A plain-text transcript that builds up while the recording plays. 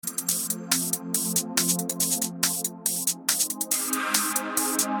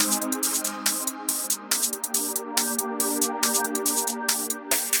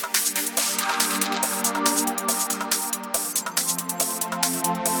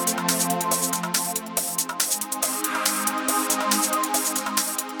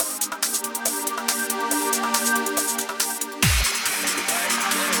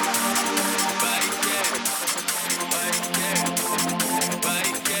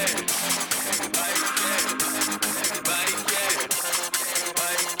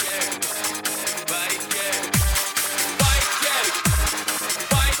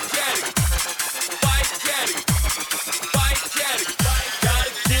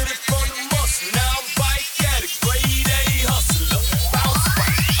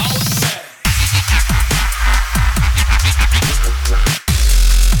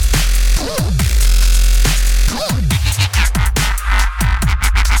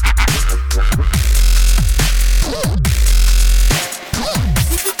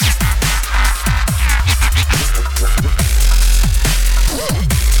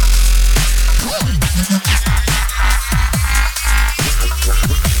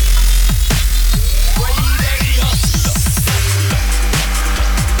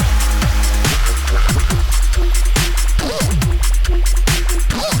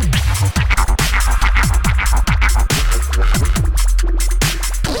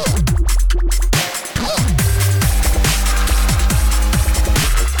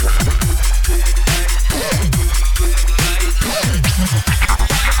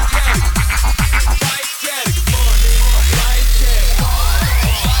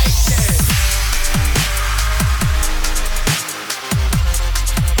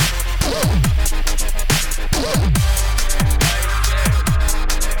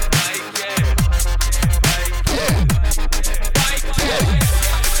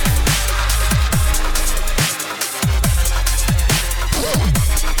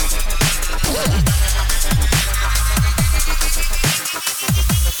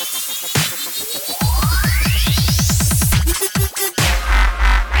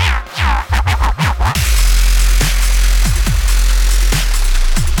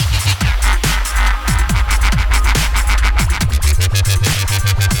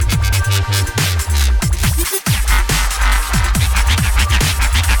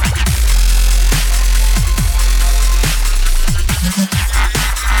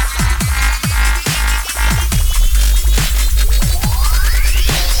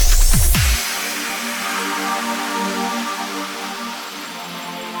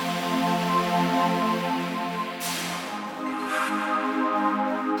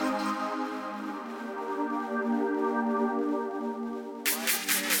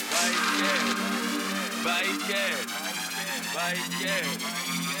Gotta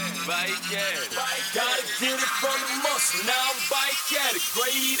get it from the muscle. Now I'm bike at it.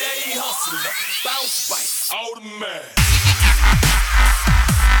 Grade A hustler. Bounce bike. Automatic.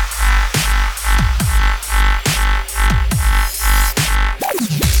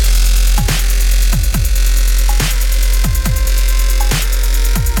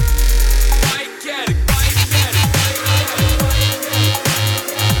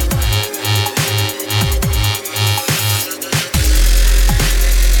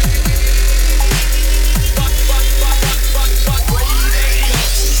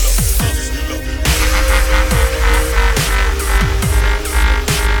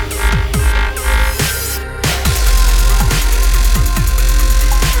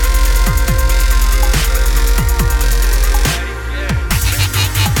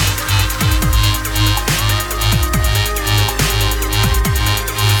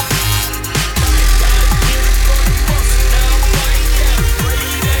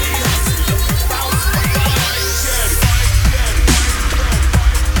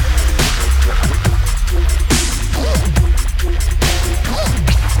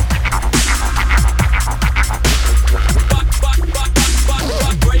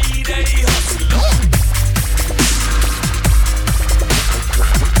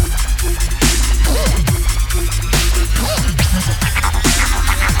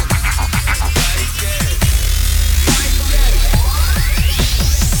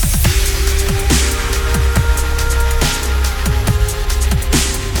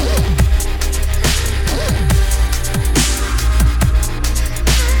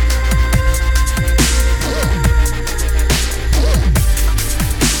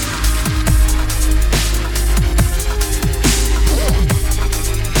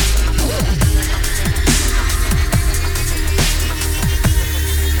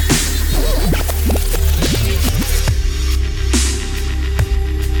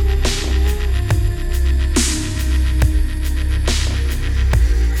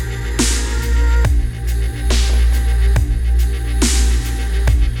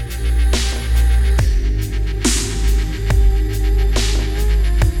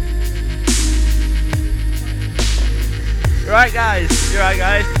 You're right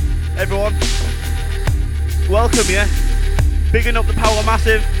guys, everyone, welcome you, bigging up the Power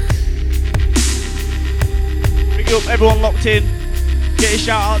Massive, bigging up everyone locked in, get your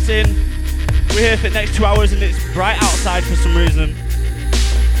shout outs in. We're here for the next 2 hours and it's bright outside for some reason.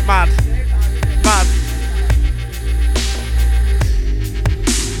 Mad.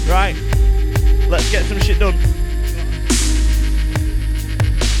 Right, let's get some shit done.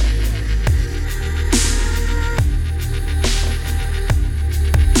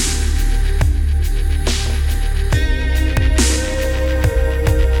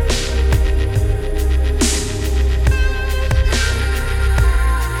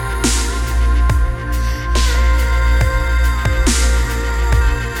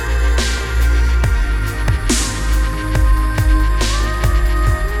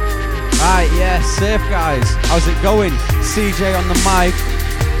 Safe guys, how's it going? CJ on the mic,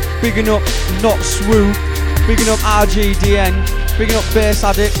 bigging up Not Swoop, bigging up RGDN, bigging up Bass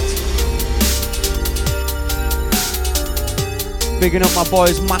Addict, bigging up my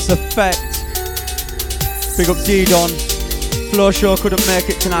boys Mass Effect, big up D-Don. Flow Show couldn't make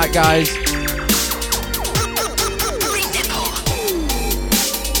it tonight guys.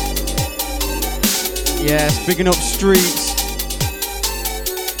 Yes, bigging up Streets.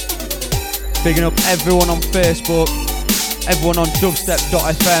 Bigging up everyone on Facebook, everyone on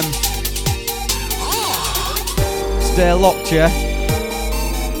dubstep.fm. Stay locked, yeah?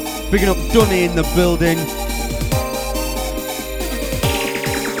 Bigging up Dunny in the building.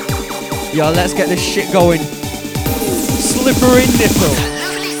 Yo, let's get this shit going. Slippery nipple.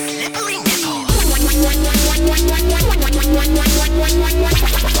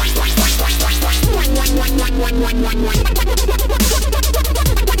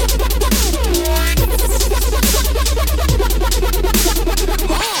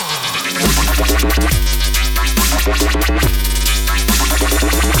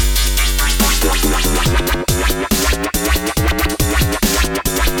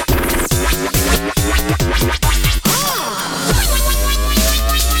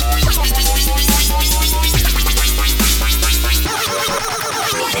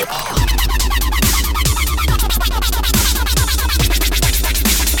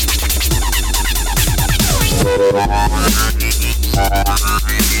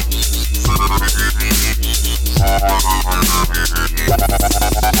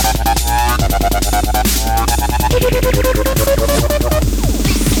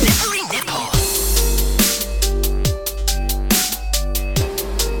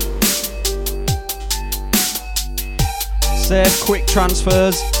 safe, quick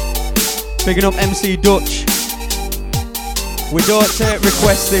transfers. Bigging up MC Dutch. We don't take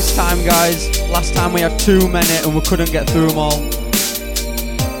requests this time, guys. Last time we had too many and we couldn't get through them all.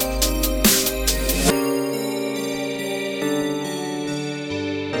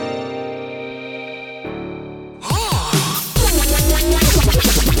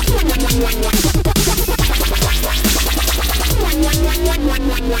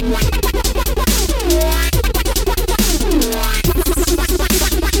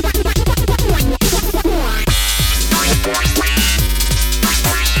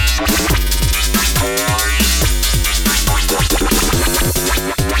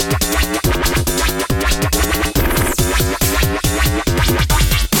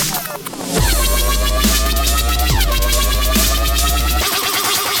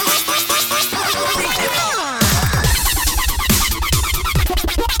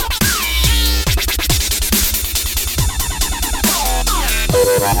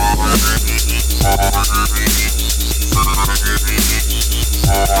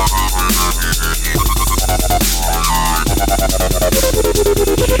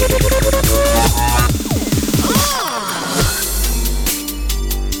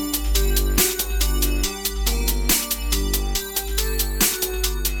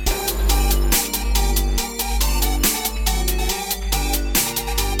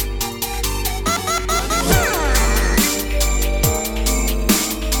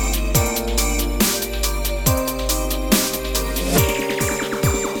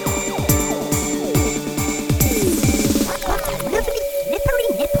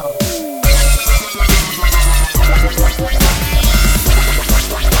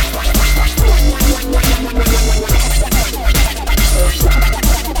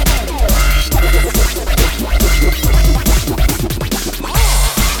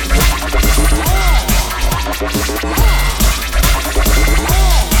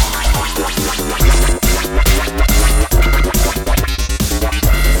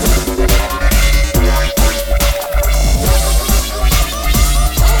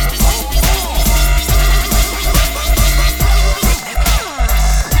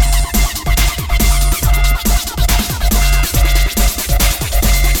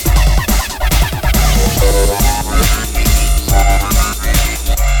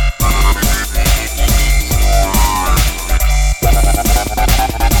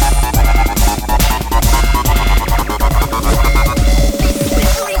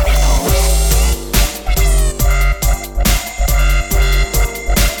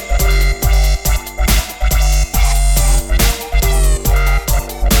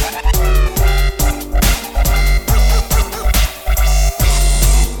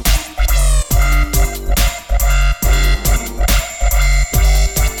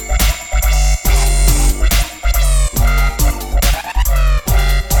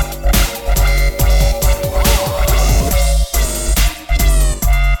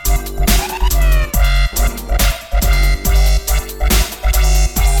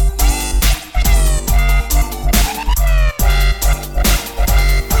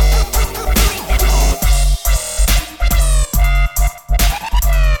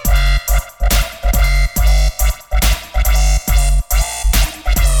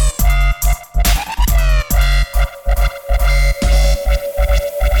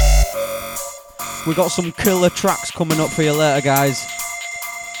 We got some killer tracks coming up for you later, guys.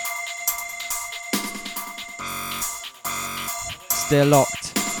 Stay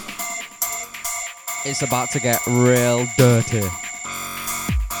locked. It's about to get real dirty.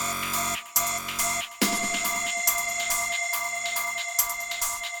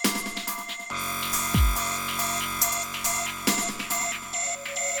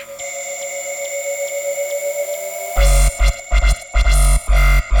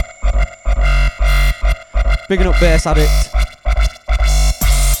 Bigging up Bass Addict.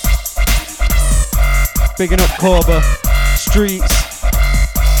 Bigging up Cobra. Streets.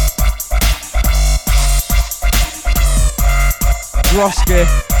 Roski.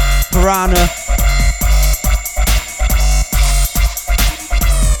 Piranha.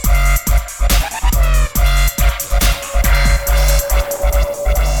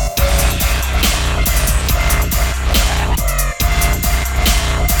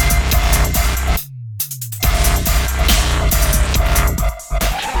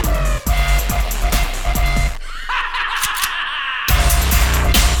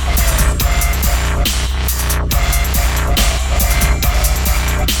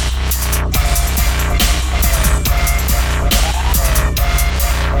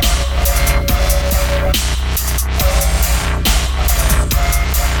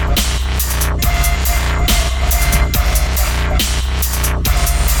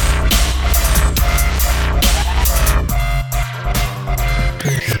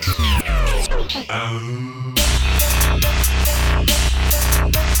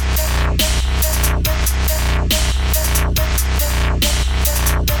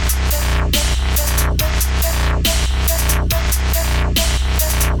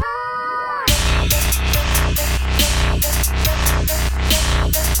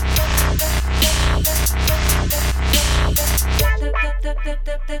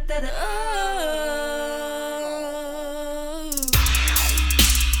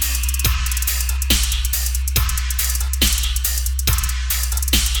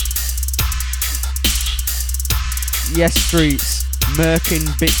 Yes Streets, murking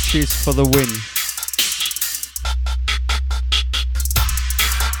bitches for the win.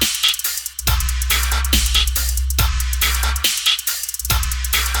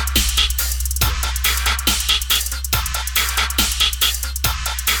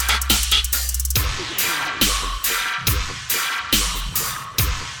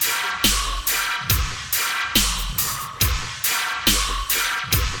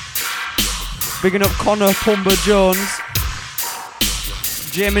 Bigging up Connor Pumba Jones,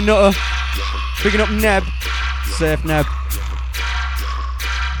 Jamie Nutter, bigging up Neb, safe Neb,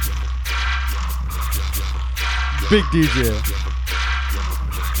 big DJ.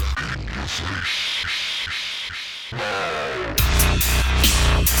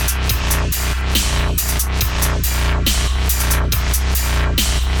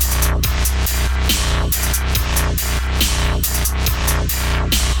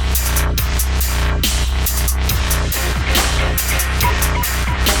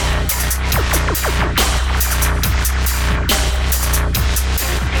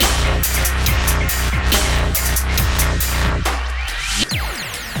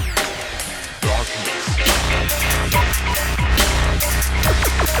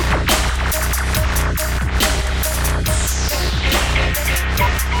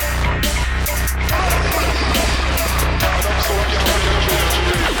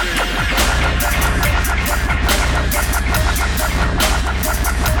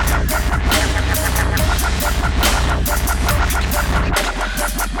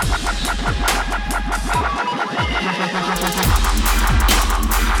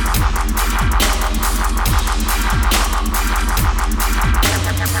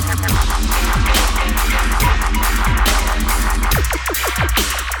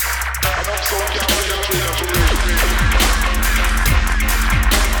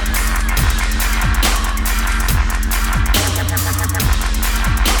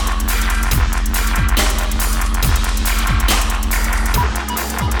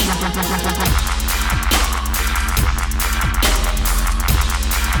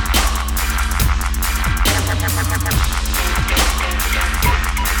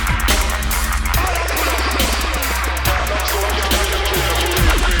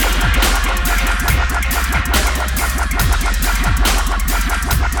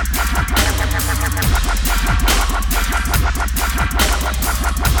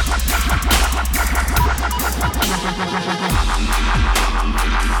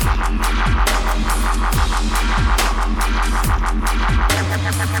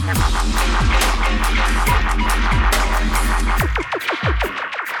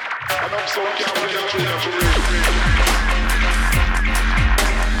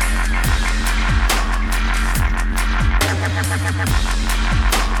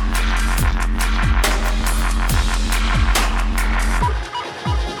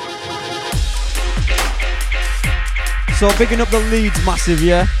 So bigging up the Leeds massive,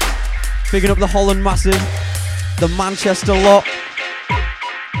 yeah? Bigging up the Holland massive, the Manchester lot.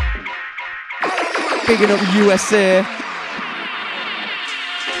 Bigging up USA.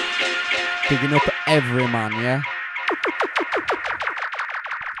 Bigging up every man, yeah?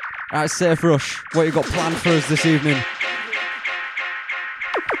 Alright, Safe Rush, what you got planned for us this evening?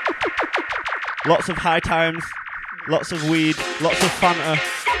 Lots of high times, lots of weed, lots of Fanta,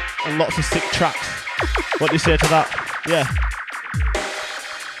 and lots of sick tracks. What do you say to that? Yeah.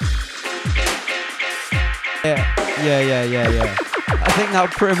 Yeah. I think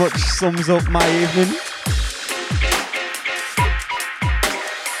that pretty much sums up my evening.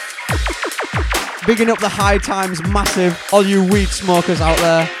 Bigging up the High Times massive, all you weed smokers out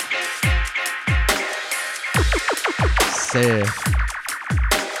there. Safe.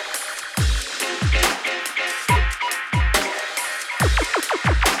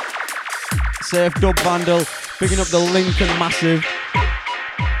 Safe Dub Vandal, bigging up the Lincoln massive.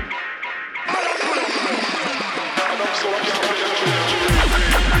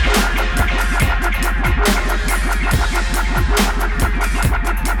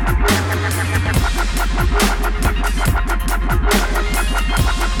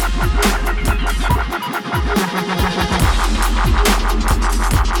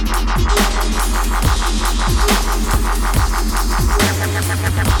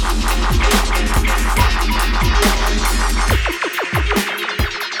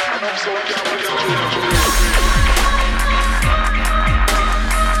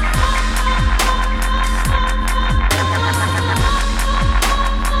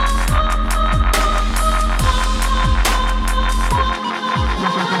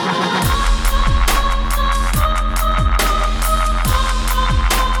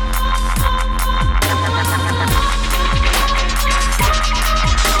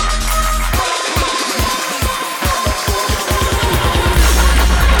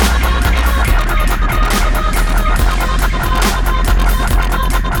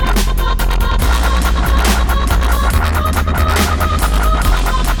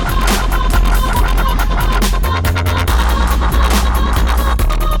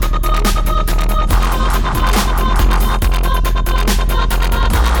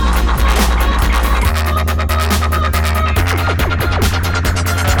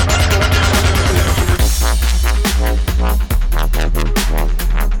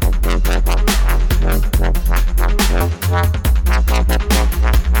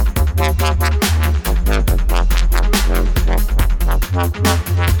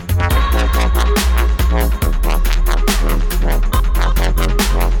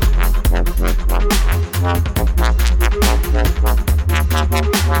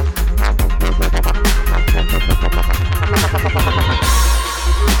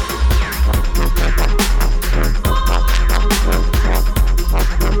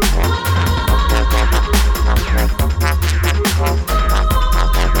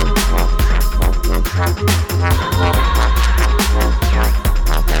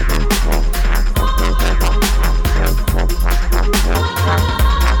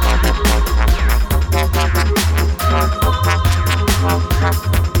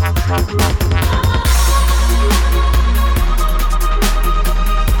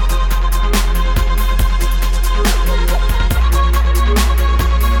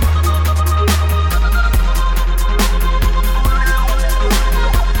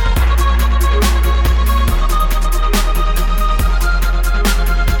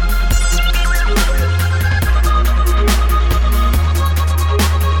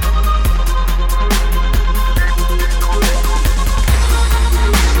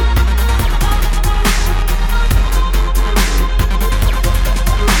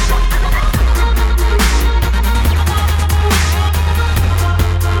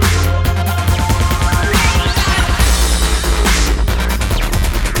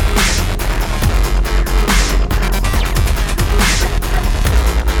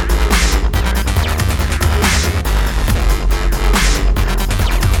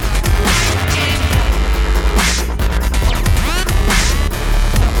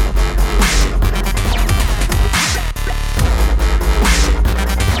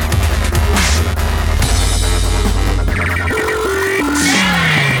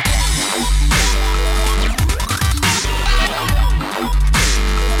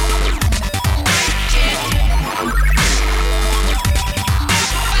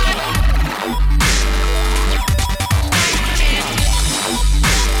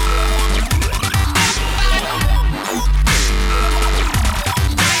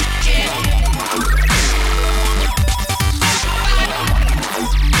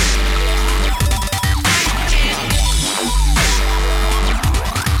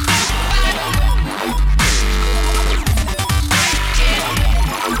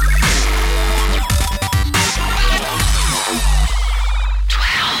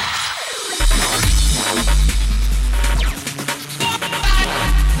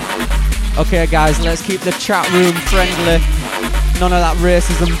 Okay, guys, let's keep the chat room friendly. None of that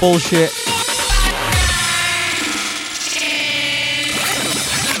racism bullshit.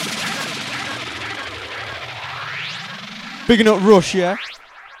 Bigging up Rush, yeah?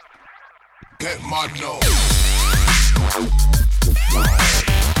 Get my nose.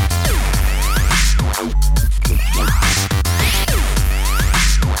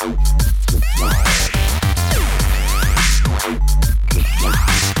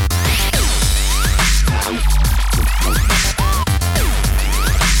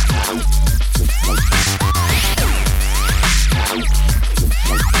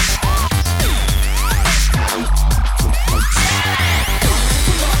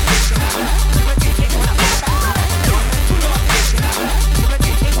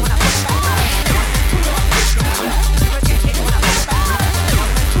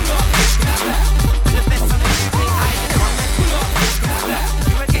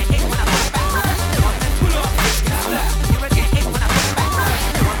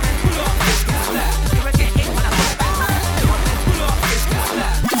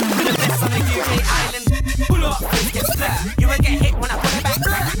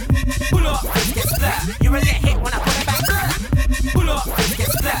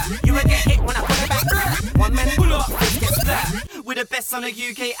 On a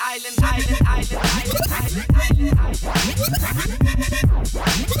UK island.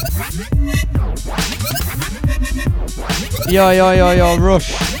 Yo,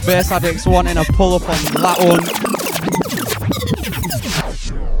 Rush. Bass Addicts wanting a pull up on that one.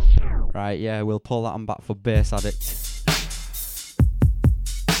 Right, yeah, we'll pull that one back for Bass Addict.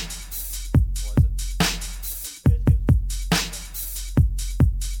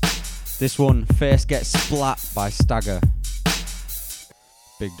 This one, Face Gets Splat by Stagger.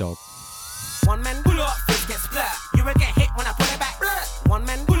 Big dog. One man pull up, face get splat. You will get hit when I pull it back. One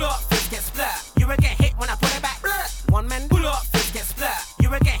man pull up, face get splat. You will get hit when I pull it back. One man pull up, face get splat.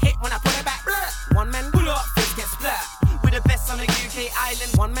 You will get hit when I pull it back. One man pull up, face get splat. We're the best on the UK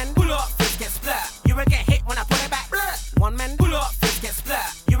island. One man pull up, face get splat. You will get hit when I pull it back. One man pull up, face get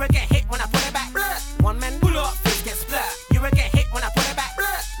splat. You will get hit when I pull it back. One man pull up, face get splat. You will get hit when I pull it back.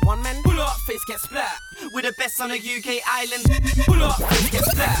 One man pull up, face get splat. We're the best on the UK island. Pull up, face get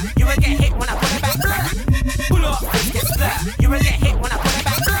splat. You will get hit when I pull it back. Pull up, face get splat. You will get hit when I pull it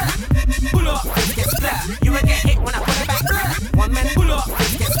back. Pull up, face get splat. You will get hit when I pull it back. One man pull up,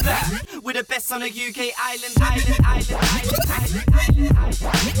 face get splat. We're the best on the UK island.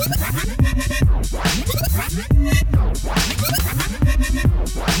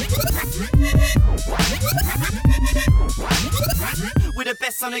 We're the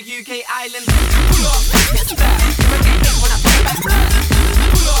best on the UK island. Pull up, get splat. You will get hit when I pull it back.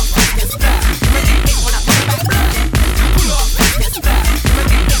 Pull up, get splat. You will get hit when I pull it back. Pull up, get splat. You will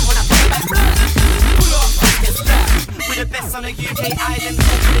get hit when I pull it back. Pull up, get splat. We're the best on the UK island.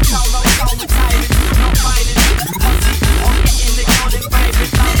 Open the town, roll down with tyrants. Not violent. Aussie, on getting the golden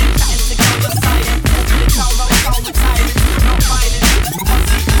vibrant. Loud and chatting to go your silent. Open the town, roll down with tyrants. Not violent.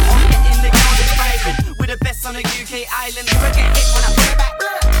 Aussie, on getting the golden vibrant. We're the best on the UK island. You will get hit when I pull it back.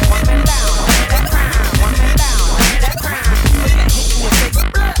 One man down, that crown. One man down, that crown. You will get hit in your face.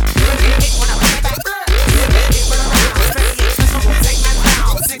 You will get hit when I pull it back. You will get hit when I'm around. 38 special, take man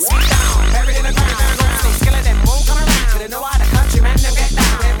down. 6 feet down, buried in the ground. Don't stay skeleton, won't come around. Couldn't know how the country man them get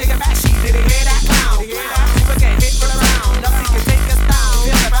down. When big back sheet, did he hear that clown? You will get hit when around. Nothing can take us down.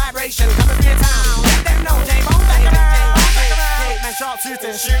 Feel the vibration coming from your town. Let them know, J-Bone, back around. Take man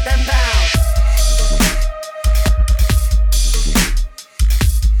sharpshooter and shoot them down.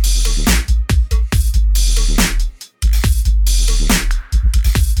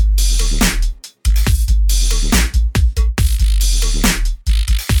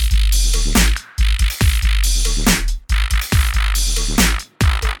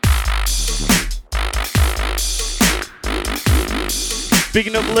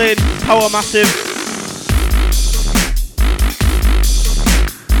 Bigging up Lynn, Power Massive.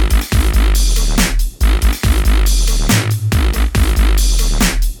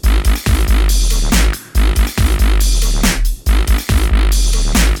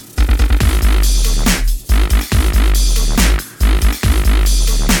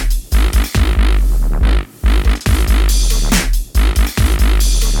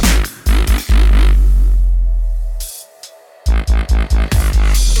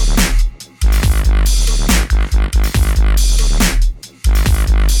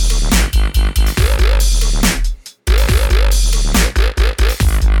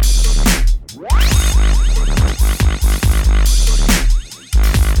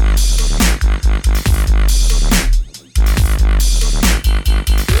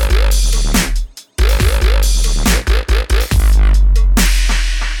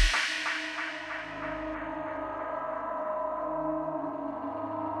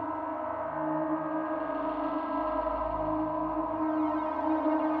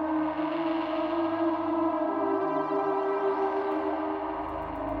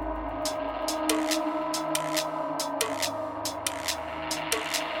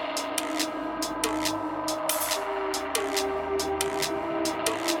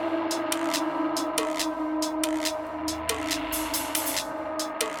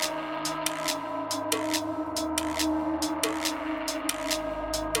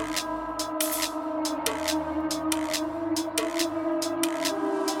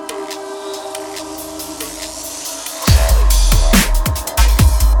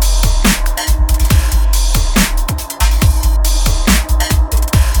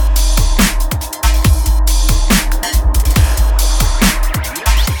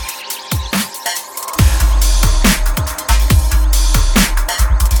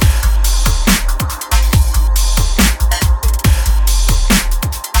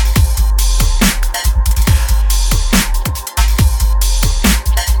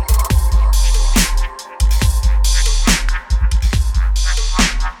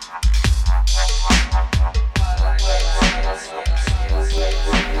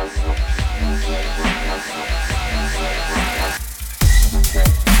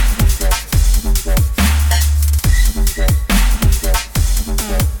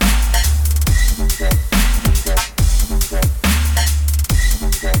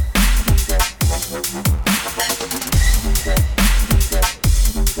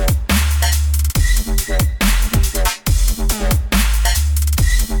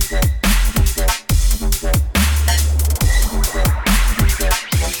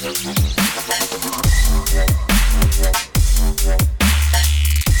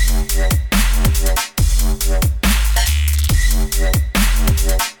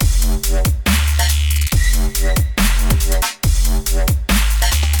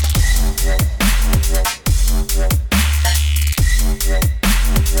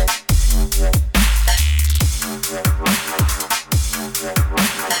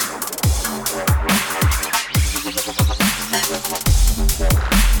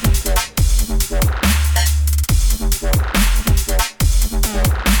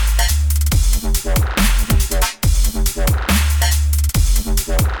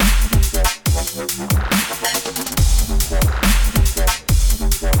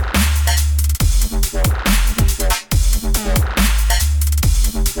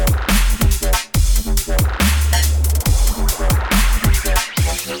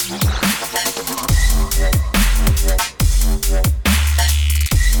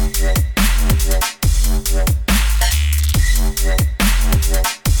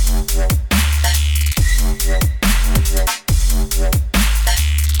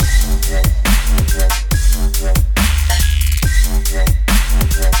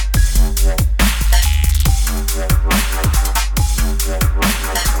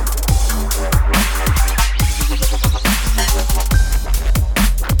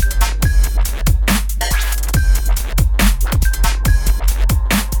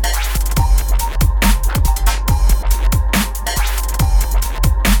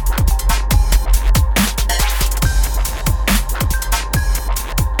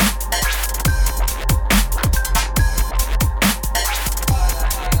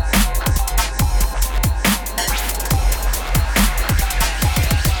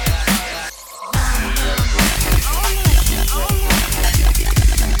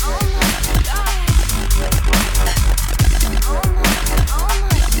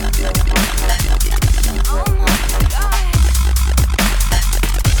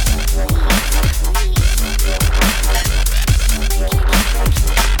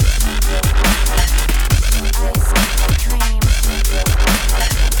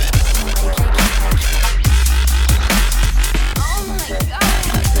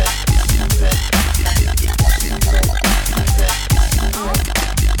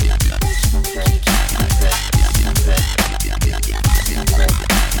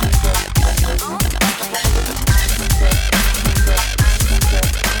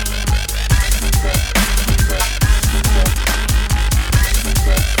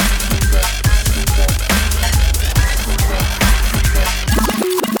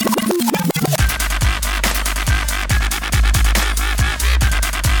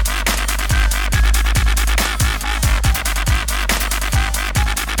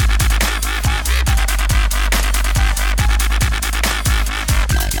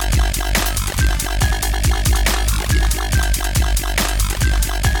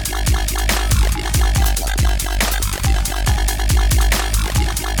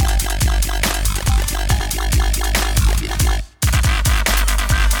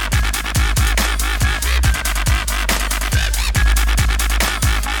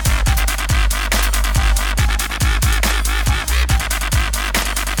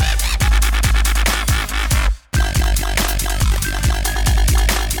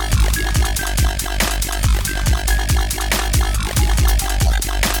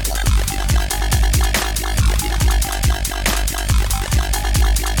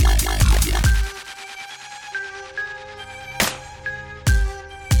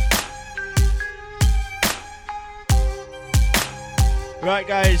 Right,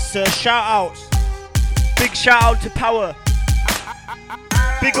 guys, shout outs. Big shout out to Power.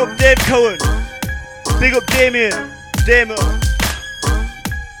 Big up Dave Cohen. Big up Damien. Damo.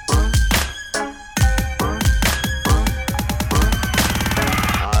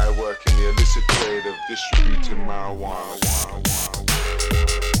 I work in the illicit trade of distributing marijuana.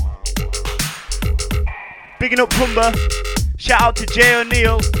 Bigging up Pumba. Shout out to Jay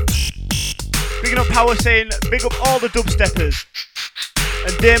O'Neill. Bigging up Power saying, big up all the dubsteppers.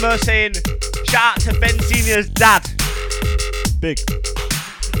 And Damo saying, shout out to Ben Senior's dad. Big.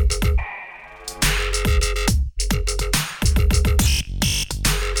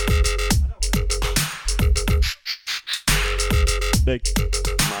 Big.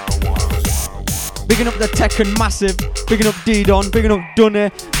 Bigging up the Tekken Massive, bigging up D-Don, bigging up Dunny,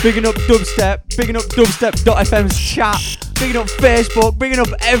 bigging up Dubstep, bigging up Dubstep.fm's chat, bigging up Facebook, bigging up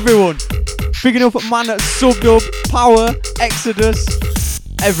everyone. Bigging up man at Subdub, Power, Exodus,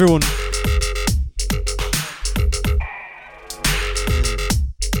 everyone.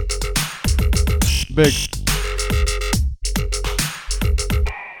 Big.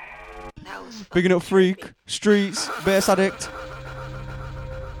 Bigging up Freak, Streets, Bass Addict.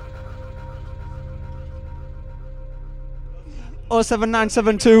 Oh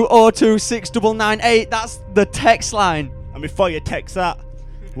 7972 026 that's the text line. And before you text that,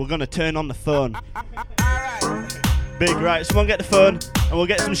 we're gonna turn on the phone. Big, right, someone get the phone and we'll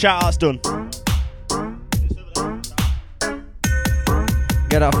get some shout outs done.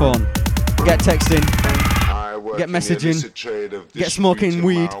 Get that phone. Get texting. I work Get in the messaging. illicit trade of Get smoking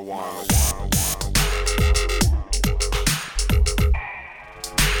distributing weed. marijuana.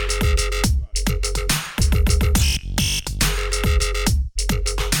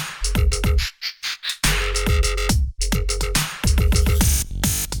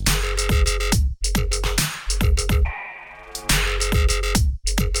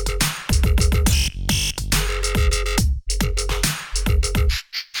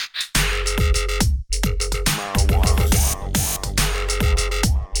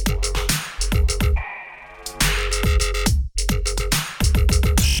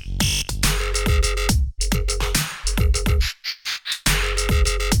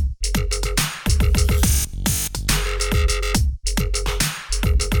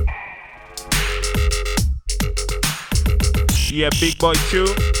 Yeah, Big Boy Chew.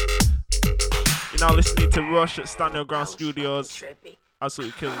 You're now listening to Rush at Stand Your Ground Studios.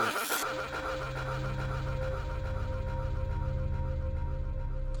 Absolutely killing it.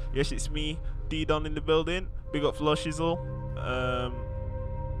 Yes, it's me, D-Don in the building. Big up Flo Shizzle.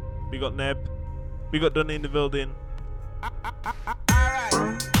 Big up Neb. Big up Dunny in the building.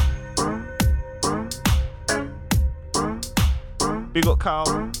 Big up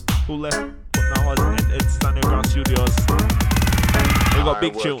Carl, who left but now has entered Stand Your Ground Studios. We got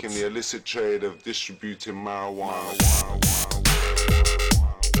big I work in tunes. the illicit trade of distributing marijuana.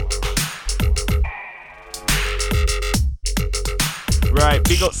 Right,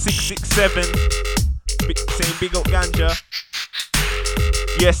 big up 667. Saying big up Ganja.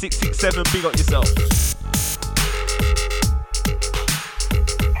 Yeah, 667, big up yourself.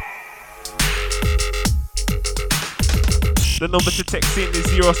 The number to text in is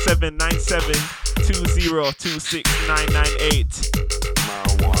 0797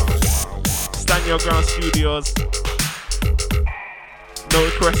 2026998. Stand Your Ground Studios. No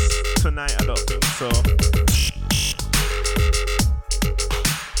requests tonight, I don't think so.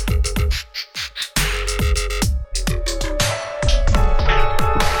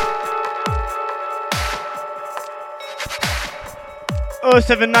 Oh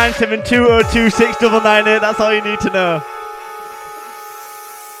 07972026998. That's all you need to know.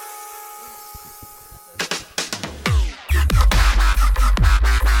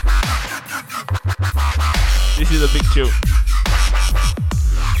 This is a big tune.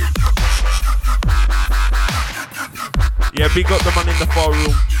 Yeah, big up the man in the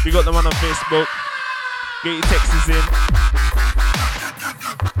forum. Big up the man on Facebook. Get your texts in.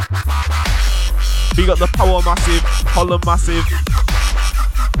 Big up the Power Massive, Holland Massive.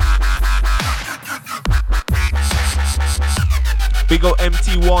 Big up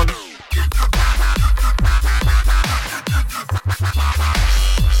MT1.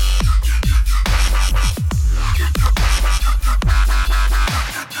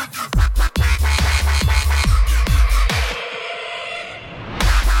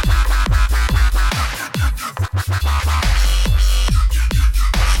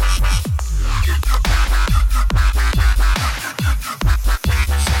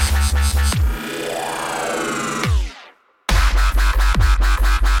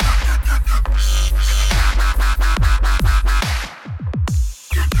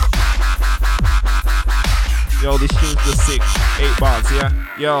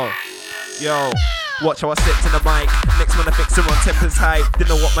 Yo, watch how I step to the mic. Next man I fix him on tempers high. They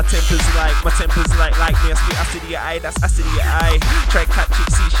know what my temper's like. My temper's like me. I spit acid in your eye, that's acid in your eye. Try catch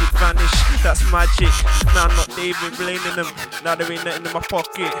it, see shit vanish. That's magic. Now I'm not David blaming them. Now there ain't nothing in my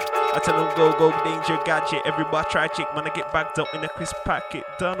pocket. I tell them go, danger gadget. Everybody try chick, man I get bagged up in a crisp packet.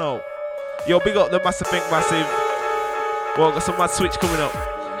 Dunno. Yo, big up the Massive Bank Massive. Well, got some mad switch coming up.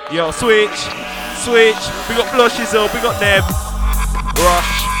 Yo, switch. Big up Blushes though, big up Neb.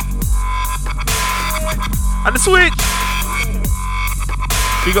 Rush. And the switch.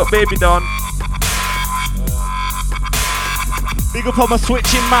 Big up Baby Don. Big up on my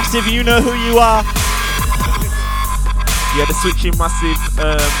switching massive, you know who you are. Yeah, the switching massive.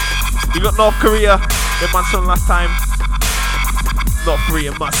 We got North Korea. The man from last time. North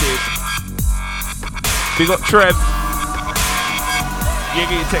Korea massive. We got Trev. Yeah,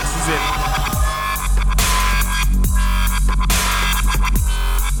 get your texts in.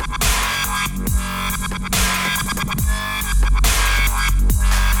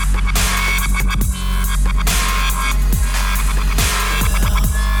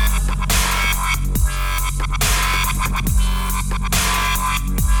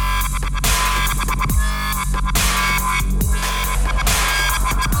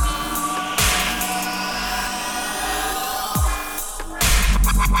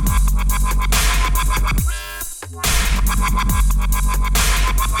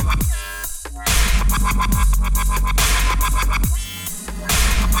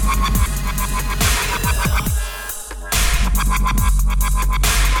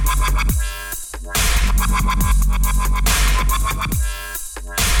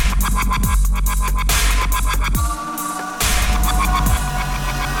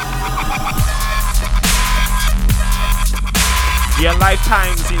 Yeah, live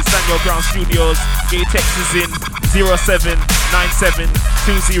times in Stand Your Ground Studios. Get your texts in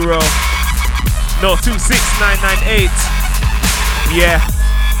 26998. Yeah.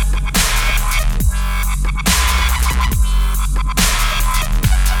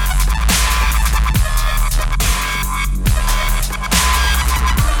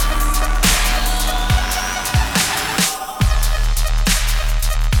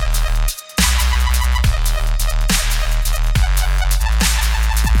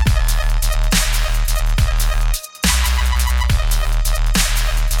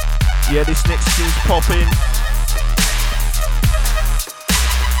 Yeah, this next tune's popping.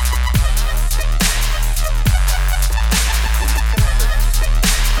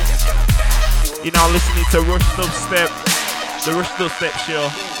 You're now listening to Rush Dubstep, the Rush Dubstep show.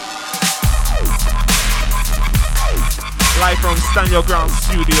 Live from Stand Your Ground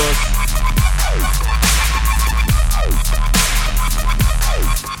Studios.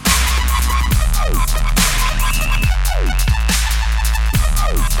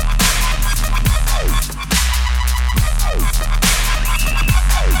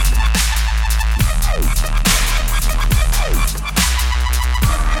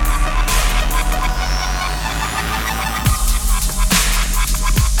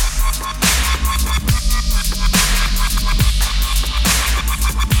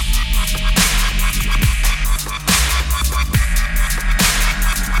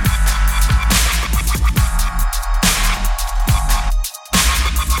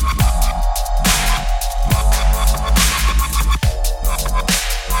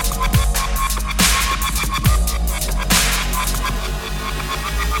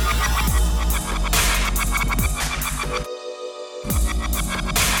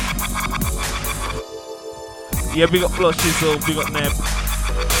 Yeah, big up Flush Shizzle, big up Neb.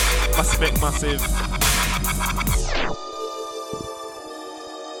 Massive, massive.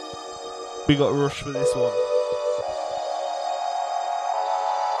 Big up Rush for this one.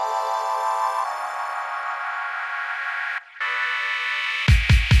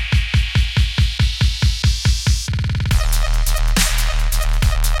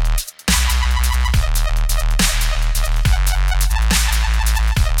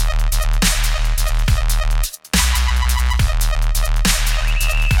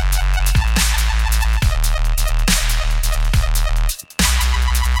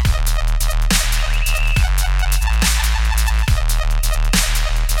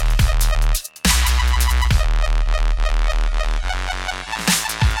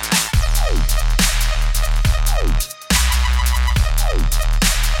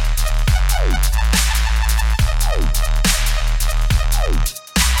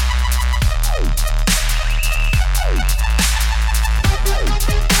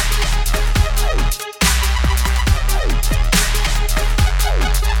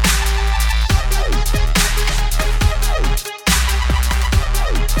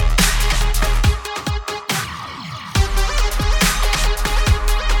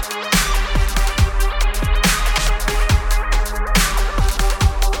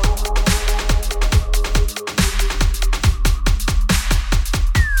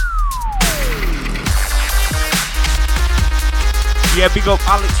 Yeah, big up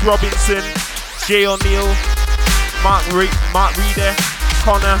Alex Robinson, Jay O'Neill, Mark Reeder,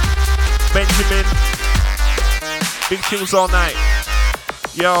 Connor, Benjamin. Big tunes all night.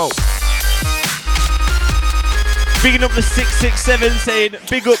 Yo. Bigging up the 667 saying,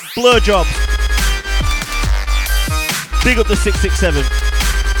 big up Blowjob. Big up the 667.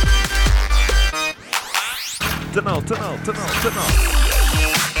 Dunno.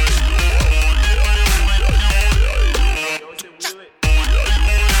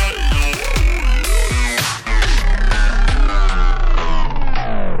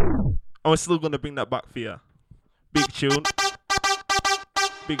 And we're still gonna bring that back for you. Big tune.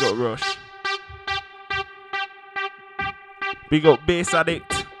 Big up Rush. Big up Bass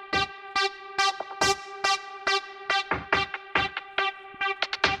Addict.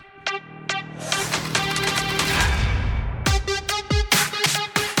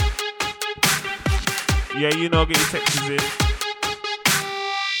 Yeah, you know, get your texts in.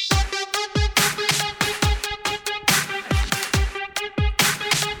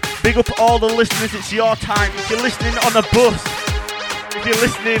 Big up all the listeners, it's your time. If you're listening on a bus, if you're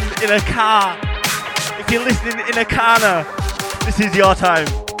listening in a car, if you're listening in a car now, this is your time.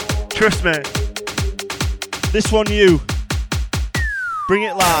 Trust me. This one you. Bring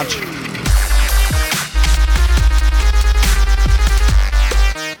it large.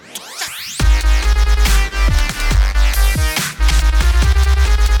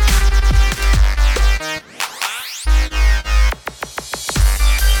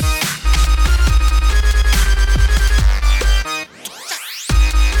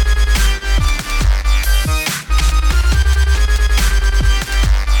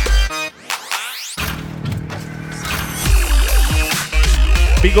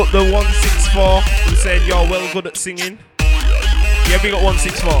 Big up the 164 who said you're well good at singing. Yeah, big up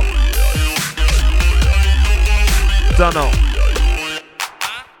 164. Dunno.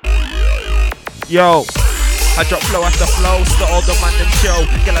 Yo, I drop flow after flow, so all the man them show.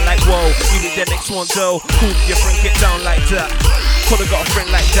 Get like whoa, you need the next one though. Who's your friend, get down like that. Could've got a friend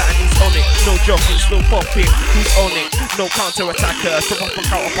like that and he's on it. No joking, still popping, who's on it? No counter-attacker, stop up and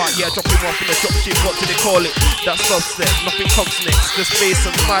counterpart. Yeah, drop him off in the drop shit, what do they call it? That's substep, nothing comes next. Just bass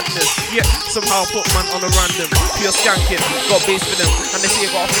and madness. Yeah, somehow put man on a random. Pure skanking, got bass for them. And they say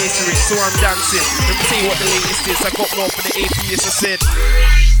I got a face for it, so I'm dancing. Let me tell you what the latest is. I got more for the atheists, I said.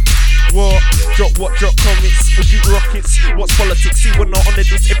 What? Drop comments, we shoot rockets. What's politics? See, we're not on the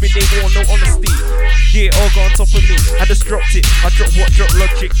diss every day, war, no honesty. Yeah, all got on top of me, I just dropped it. I drop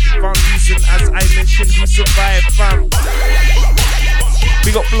logic. Found reason, as I mentioned, who survived, fam.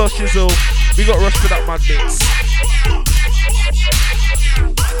 We got flushes, oh. We got rush for that mad mix.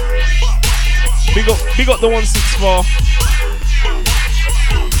 We got the 164.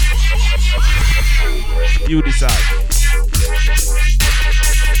 You decide.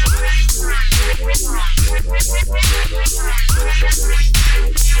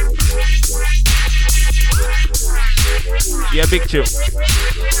 Yeah, big chill.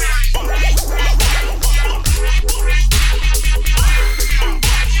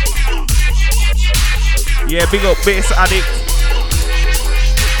 Yeah, big up Bass Addict.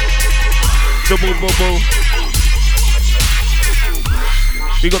 Double bubble.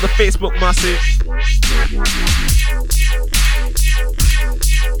 We got the Facebook massive.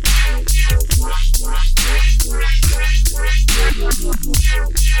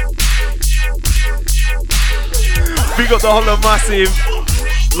 We got the Hollow Massive.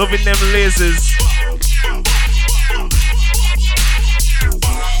 Loving them lasers.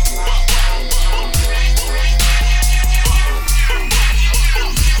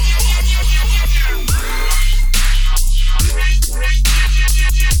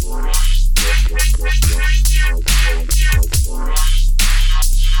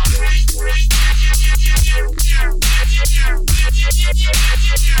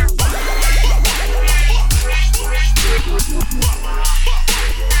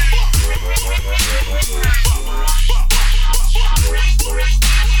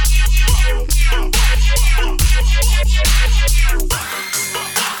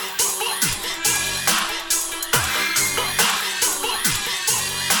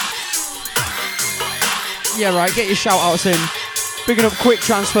 Yeah, right, get your shout outs in. Bigging up Quick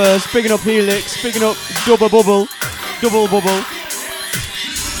Transfers, bigging up Helix, bigging up Double Bubble.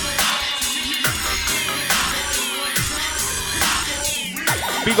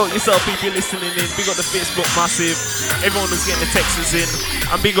 Big up yourself if you're listening in. Big up the Facebook massive. Everyone who's getting the texts in.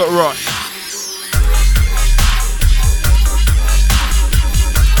 And big up Rush.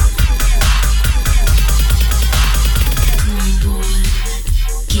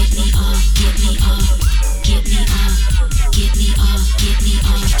 Get me off, get me off, get me off, get me off.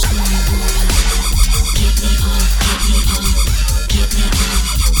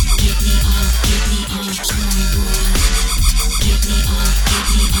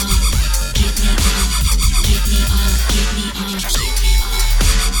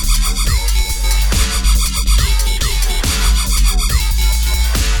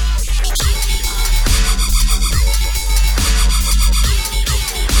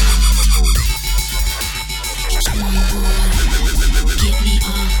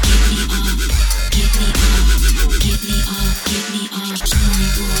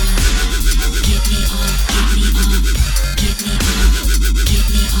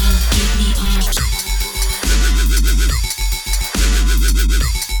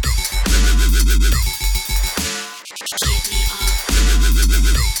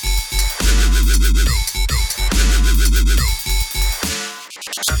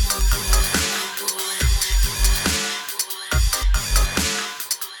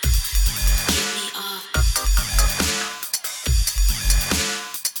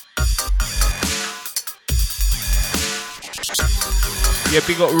 Yeah,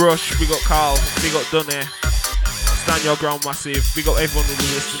 big up Rush, big up Carl, big up Dunny. Stand your ground massive. Big up everyone who'll be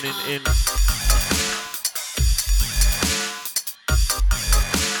listening in.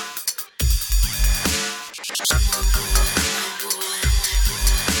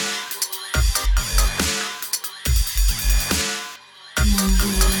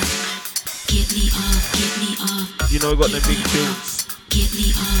 You know we got them big tunes. Get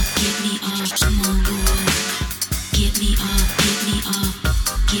me off, come on boy. Get me off, get me off,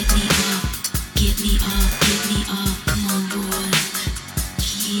 get me off, get me off, come on boy.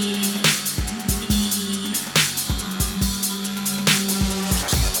 Yeah.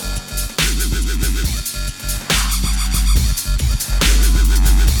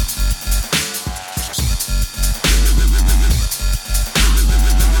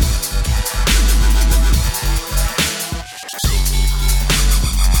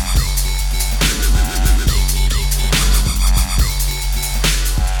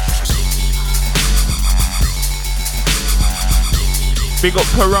 Big up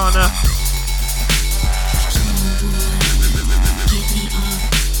Piranha.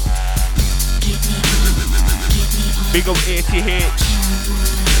 Big up ATH.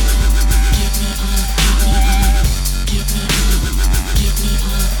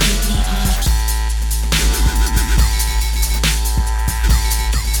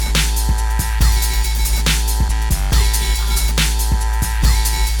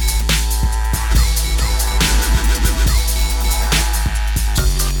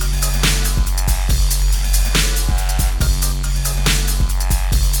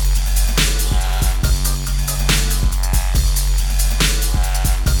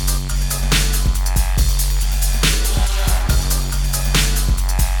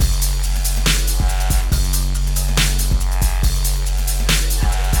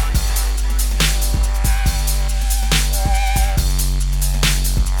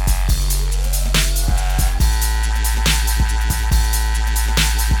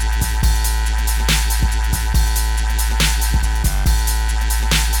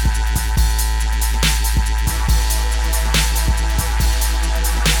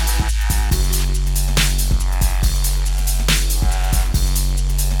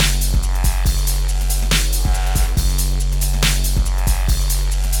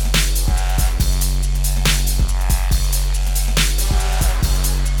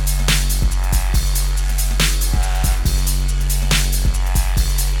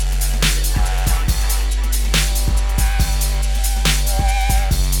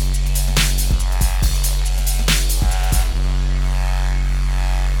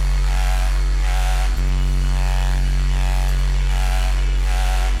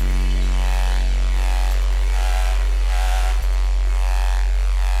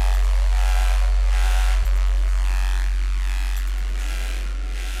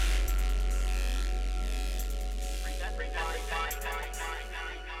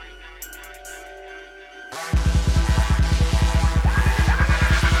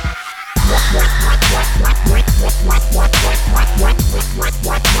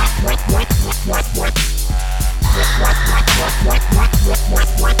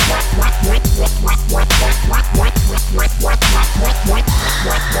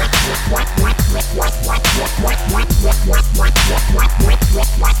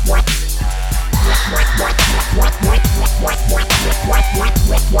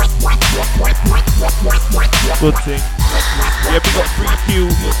 Good thing. Yeah, big up Free Q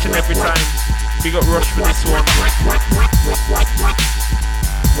each and every time. Big up Rush for this one.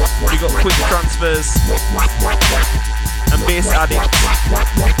 Big up Quick Transfers and Bass Addict.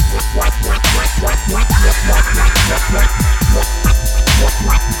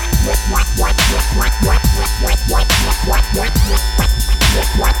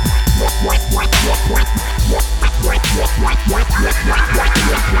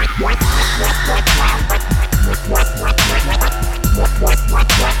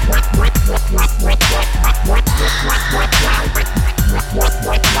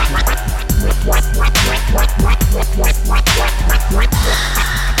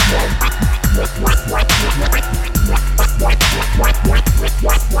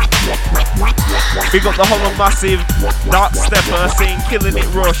 Big up the whole massive Dark Stepper saying killing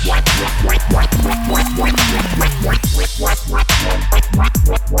it Rush.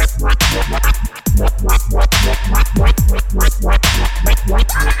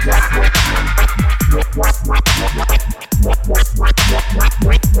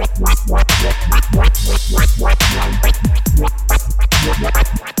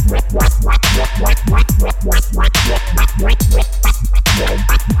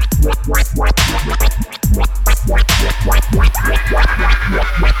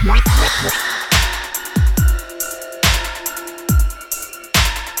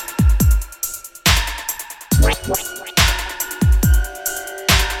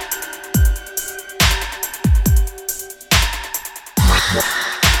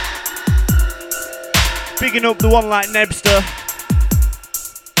 Bigging up the one like Nebster.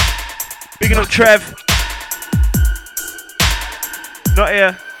 Bigging up Trev. Not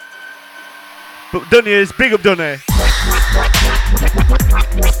here. But Dunny is. Big up Dunny.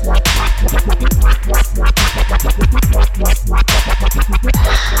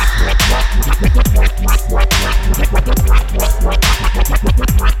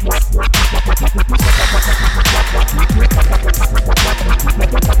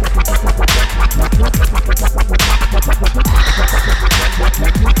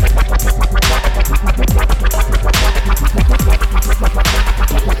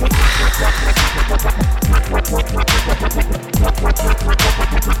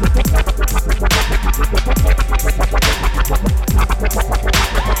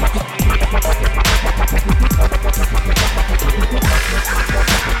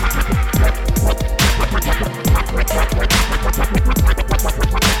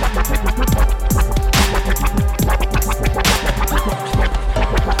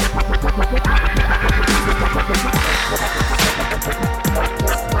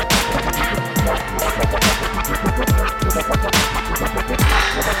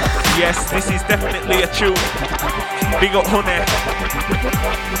 Big up Honey.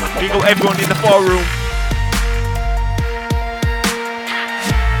 Big up everyone in the forum.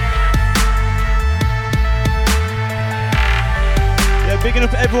 Yeah, bigging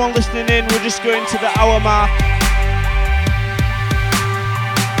up everyone listening in. We're just going to the hour mark.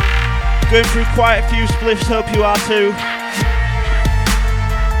 Going through quite a few spliffs, hope you are too.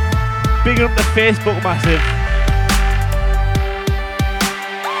 Bigging up the Facebook massive.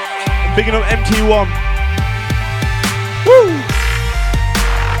 And bigging up MT1. Woo!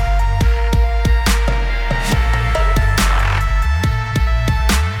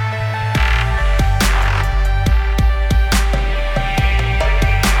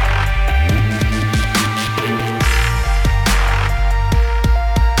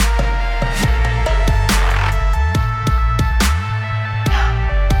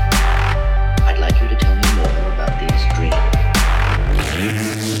 I'd like you to tell me more about these dreams.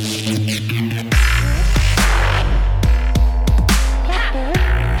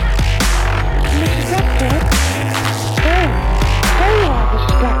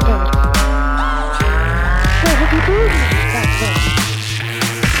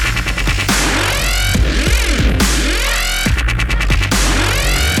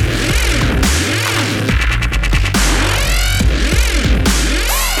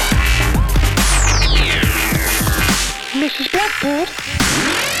 Mrs. Blackbird?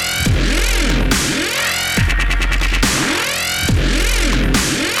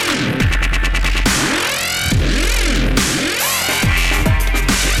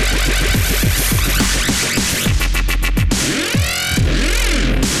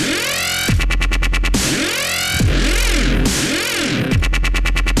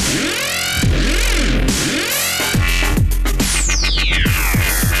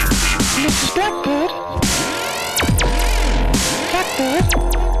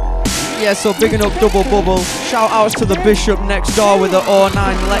 Yeah, so bigging up Double Bubble. Shout outs to the Bishop next door with the 09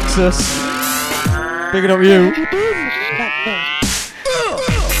 Lexus. Bigging up you.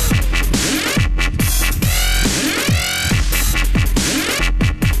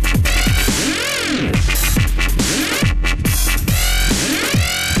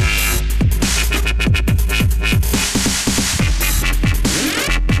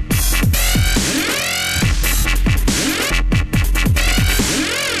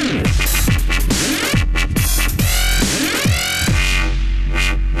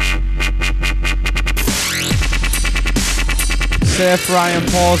 Safe Ryan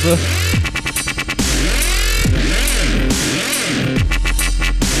Pauser.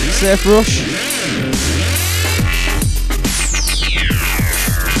 Safe Rush.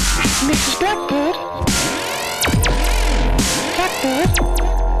 Mrs. Blackbird? Blackbird?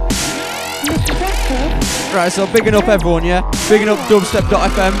 Mrs. Blackbird? Right, so bigging up everyone, yeah? Bigging up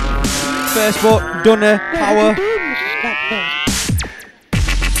dubstep.fm, Facebook, Dunny, Power. Mrs. Blackbird?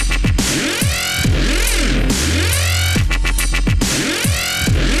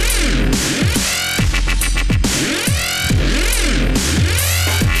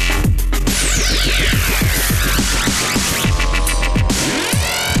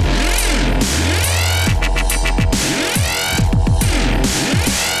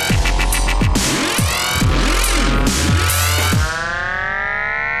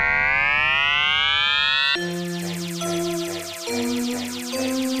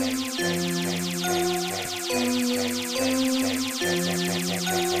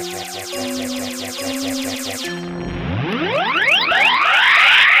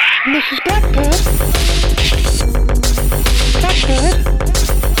 Mrs. Blackbird. Blackbird.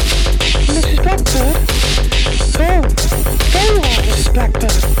 Mrs. Blackbird. Oh, there you are, Mrs.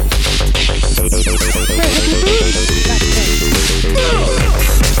 Blackbird. Where have you been, Mrs. Blackbird?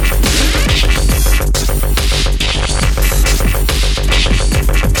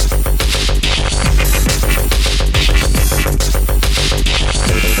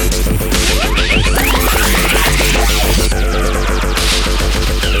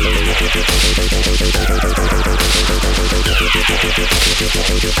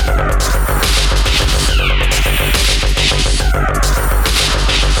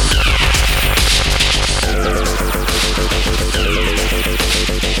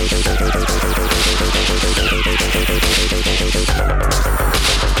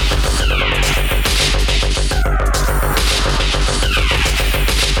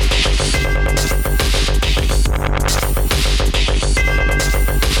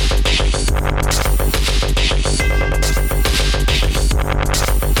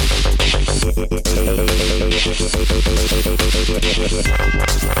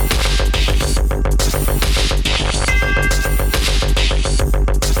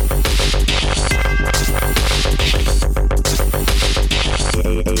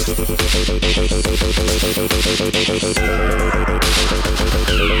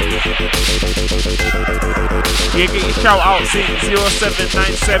 Yeah, get your shout outs in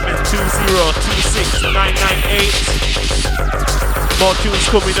 079720269998. More tunes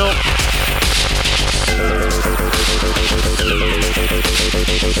coming up.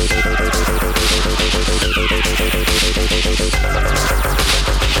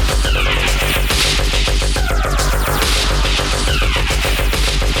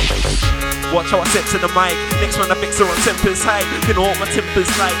 Watch how I set to the mic. Next one I fix her on tempers high. You know what my temper's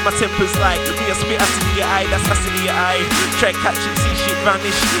like, my temper's like. Me a spit acid in your eye, that's acid in your eye. Try catch it, see shit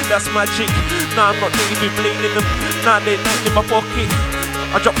vanish, that's magic. Nah, I'm not David Blaine in them. Nah, they night in my pocket.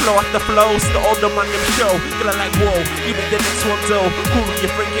 I drop flow after flow, so the older man them show. Feel like whoa, you be the next one though. Cool with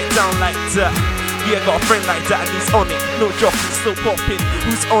your friend, get down like that. Yeah, got a friend like that and he's on it. No dropping, still popping.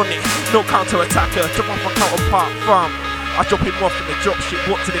 Who's on it? No counter attacker. Drop off my counterpart from. I drop him off in the drop shit.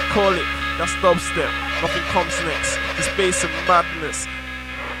 What do they call it? That's dubstep. Nothing comes next. Just bass and madness.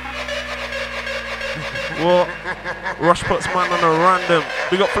 What? Rush puts man on a random.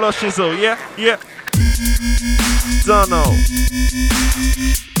 We got Flush Shizzle, yeah? Yeah. Dunno.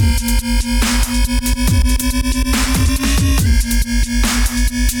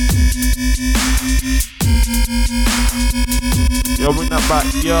 Yo, bring that back,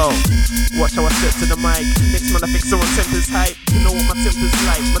 yo. Watch how I step to the mic. Next man I fix her on temper's hype. You know what my temper's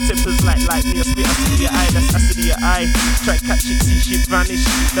like. My temper's like me a spit acid in your eye. That's acid in your eye. Try catch it, see shit vanish.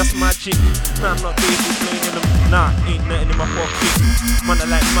 That's magic. Nah, I'm not David Blaine in them. Nah, ain't nothing in my pocket. Man I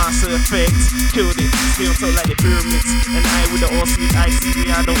like Master Effects. Killed it, stay on top like the pyramids. And I with the all sweet eye. See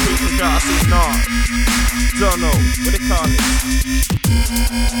me, I don't pay for God. I say nah. Don't know, what they call it?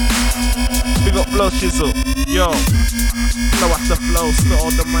 Big up Flow Shizzle, yo. Flow after flow, still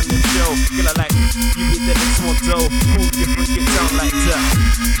all the man in show. Get like, you be the next one though. Cool, different, get down like that.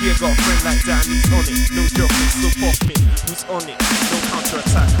 Yeah, got a friend like that and he's on it. No joking, still popping. Who's on it? No counter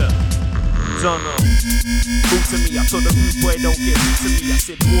attacker. Don't know. Move to me, I told the rude boy don't get rude to me. I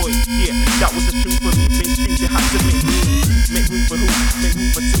said boy, yeah, that was the truth for me. Mainstream, they had to make room. Make room for who? Make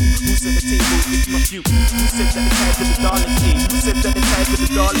room for two. Who said the table if not you? Who said that the tied to the darlings? Hey, who said that the tied to the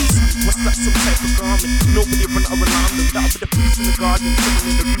darlings? What's that, some type of garment? Nobody run around them. That'll be the priest in the garden,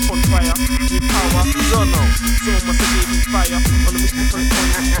 sitting in the roof on fire. With power, don't know. Someone must have gave me fire. On the mission for the coin,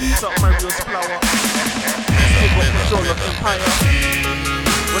 picked up Mario's flower. Still got control of empire.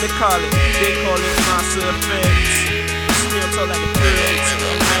 What they call it? They call it Master Effects. Stay on top like the birds.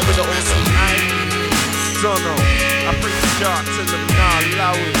 I with the old school eye. Don't know. I bring the jar, tell them nah,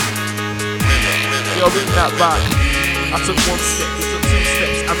 allow it. Yo, bring that back. I took one step, they took two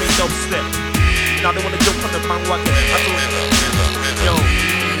steps. I mean dubstep. Now they wanna jump on the bandwagon. I thought, yo,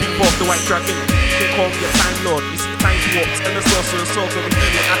 big off the white dragon. They call me a time lord. You see time warps and the sorcerer's soul going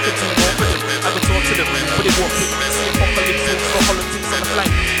through it. I could do more for them. I could talk to them, but they won't pick me. See apocalypse, so politics on the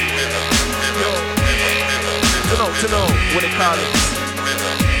flank. Yo, to know what they call it.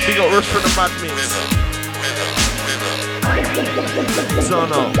 We got Rush for the Mad Mix. Don't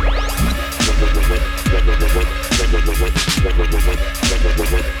know.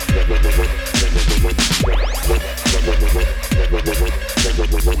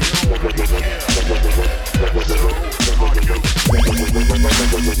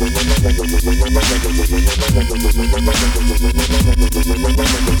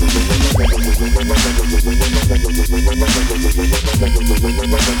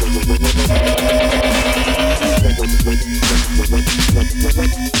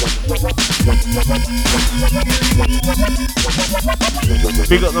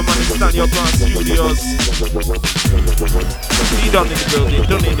 Big up the money, stand your blast studios. D-Don in the building,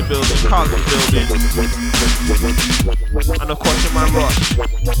 Dunny in the building, Carl in the building. And of course your man Ross.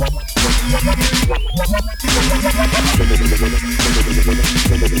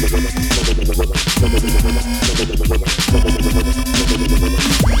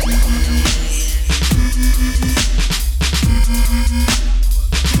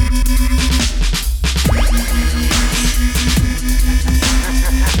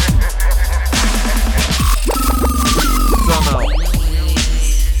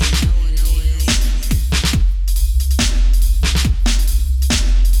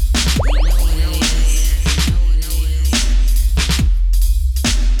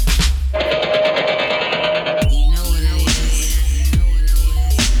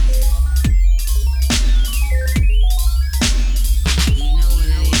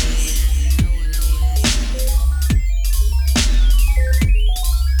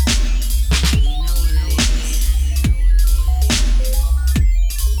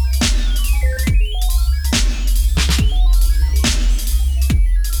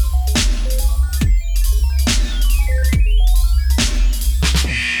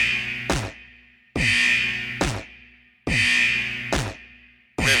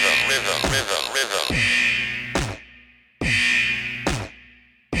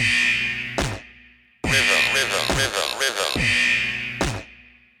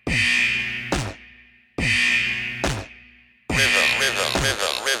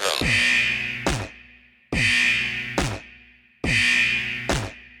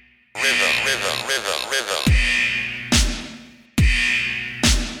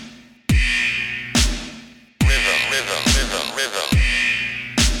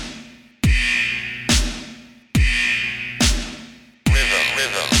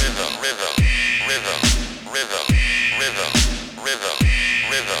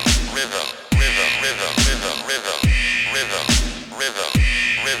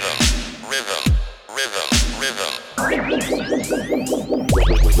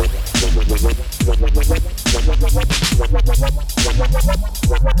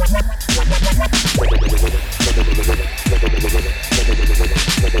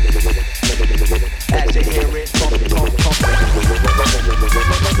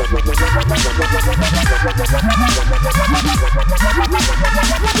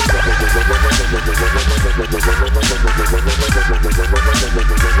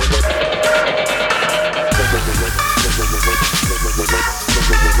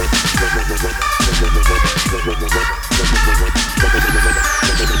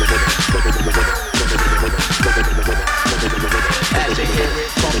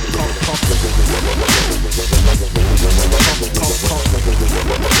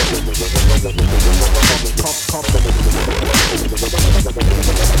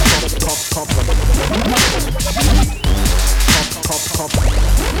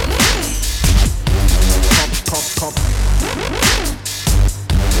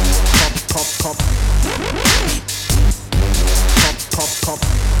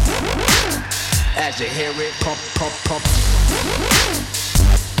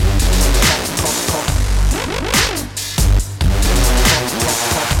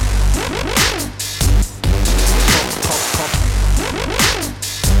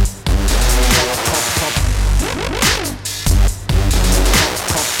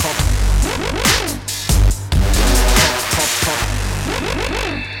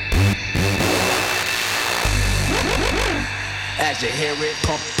 As you hear it,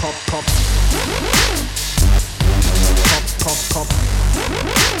 pop, pop, pop. Pop, pop, pop. Pop, pop,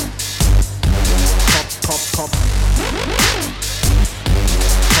 pop. Pop, pop, pop.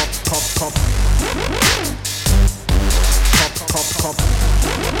 Pop, pop, pop. Pop,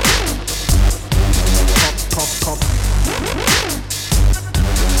 pop, pop.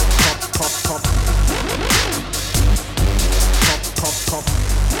 Pop, pop, pop. Pop, pop, pop.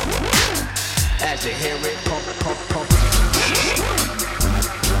 As you hear it, pop, pop, pop.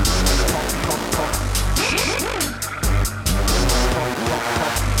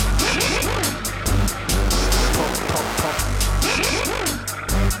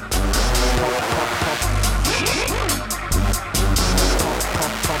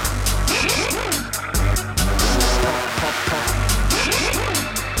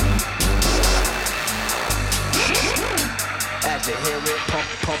 As you hear it, pop,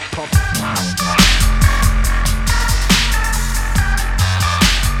 pop, pop.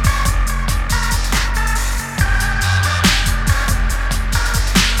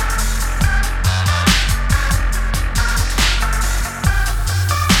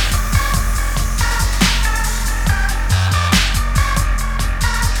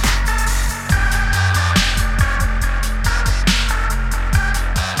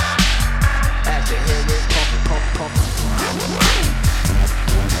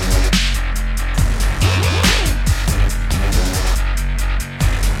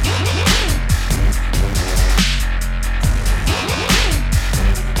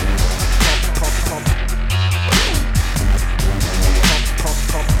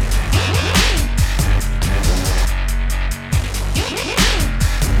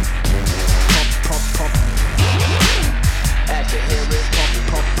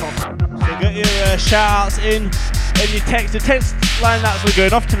 shout outs in and your text. The text line actually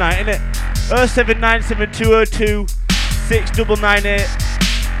going off tonight, isn't it? 0797202 6998.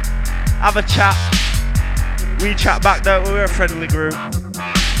 Have a chat. We chat back there. We're a friendly group.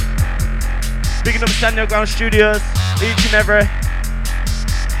 Bigging up Stand Your Ground Studios, each and every.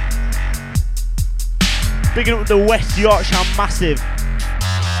 Bigging up the West Yorkshire Massive.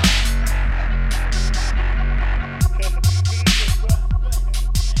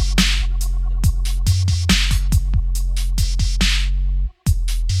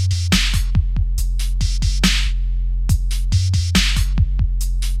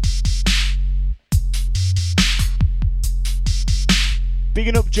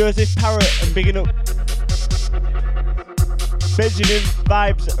 Bigging up Joseph Parrott and bigging up Benjamin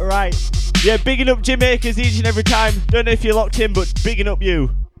Vibes, right. Yeah, bigging up Jamaica's each and every time. Don't know if you're locked in, but bigging up you.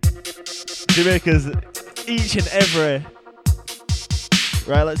 Jamaica's each and every.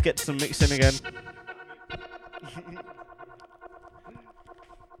 Right, let's get some mixing again.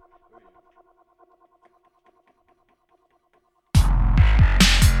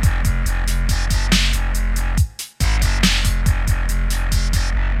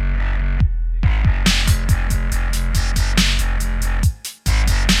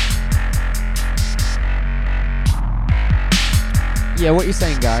 Yeah, what you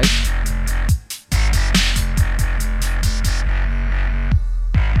saying, guys?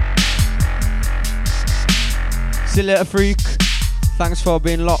 See you later, freak. Thanks for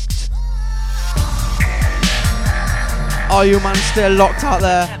being locked. Are you man still locked out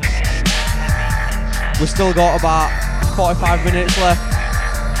there? We still got about 45 minutes left.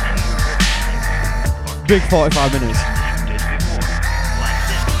 Big 45 minutes.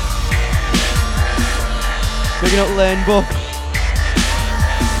 Picking up Lane Buck.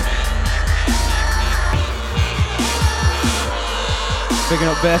 Picking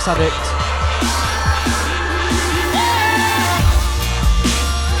up Bass Addict.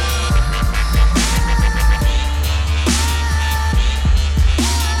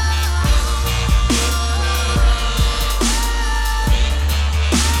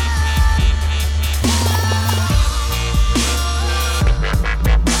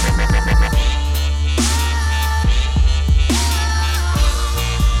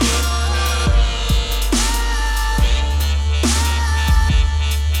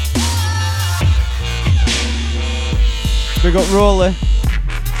 We got Rolly.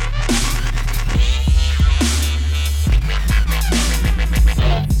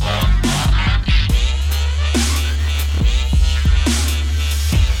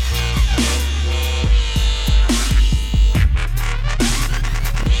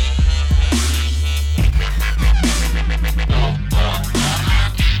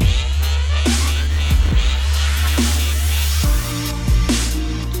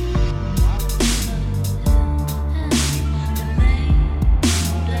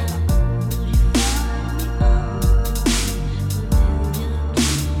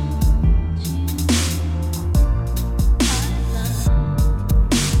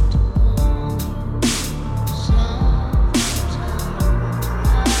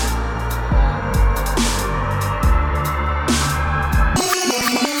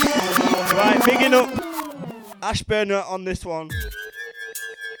 Ashburner on this one.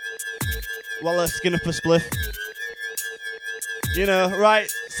 Wallace skin up a spliff. You know,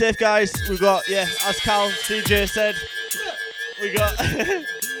 right, safe guys, we've got, yeah, as Cal CJ said, we got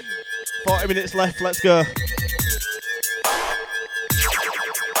 40 minutes left, let's go.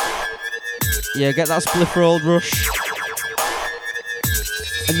 Yeah, get that spliff rolled, Rush.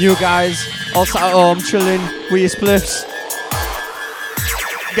 And you guys, all sat at home, chilling with your spliffs.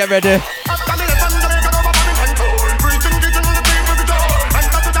 Get ready. Like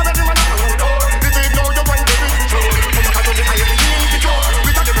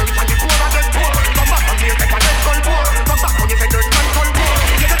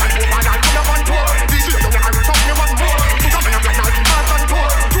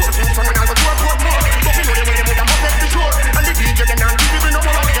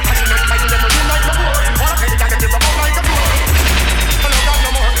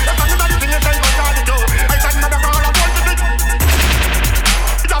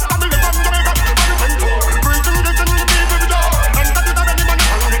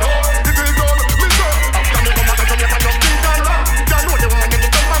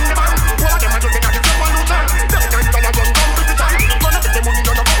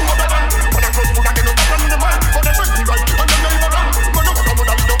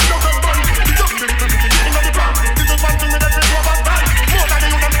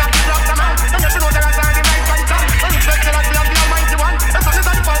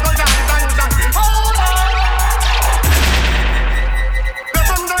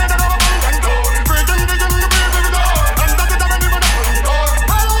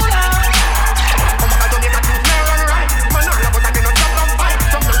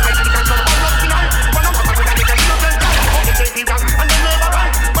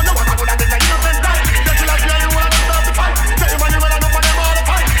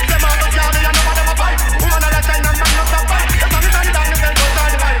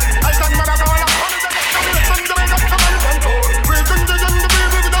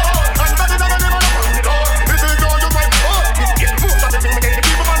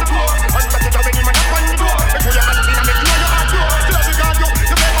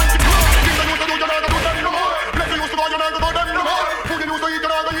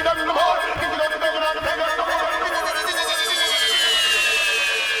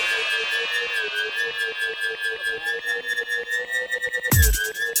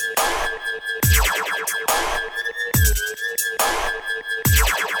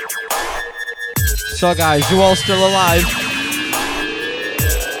So guys, you all still alive?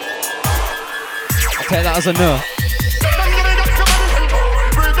 I'll take that as a no.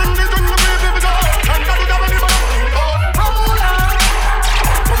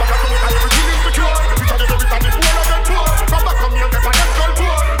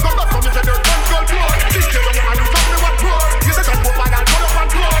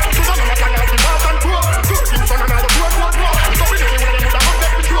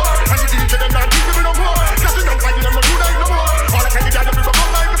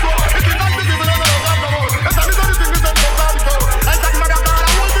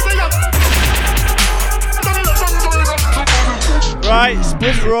 Right,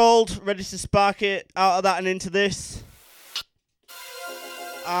 split rolled, ready to spark it out of that and into this.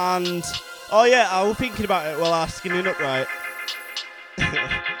 And, oh yeah, I was thinking about it while I was skinning up, right?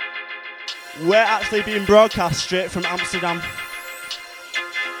 We're actually being broadcast straight from Amsterdam.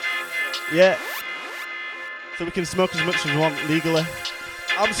 Yeah. So we can smoke as much as we want legally.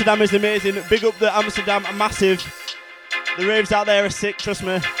 Amsterdam is amazing. Big up the Amsterdam, massive. The raves out there are sick, trust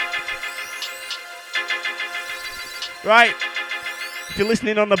me. Right. If you're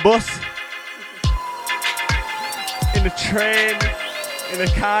listening on the bus, in a train, in a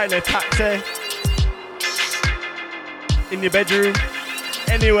car, in a taxi, in your bedroom,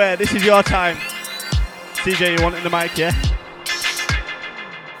 anywhere, this is your time. CJ, you wanting the mic, yeah?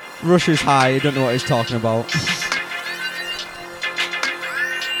 Rush is high, you don't know what he's talking about.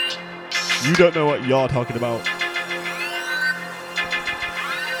 You don't know what you're talking about.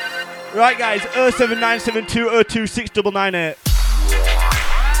 Right, guys, 07972026998.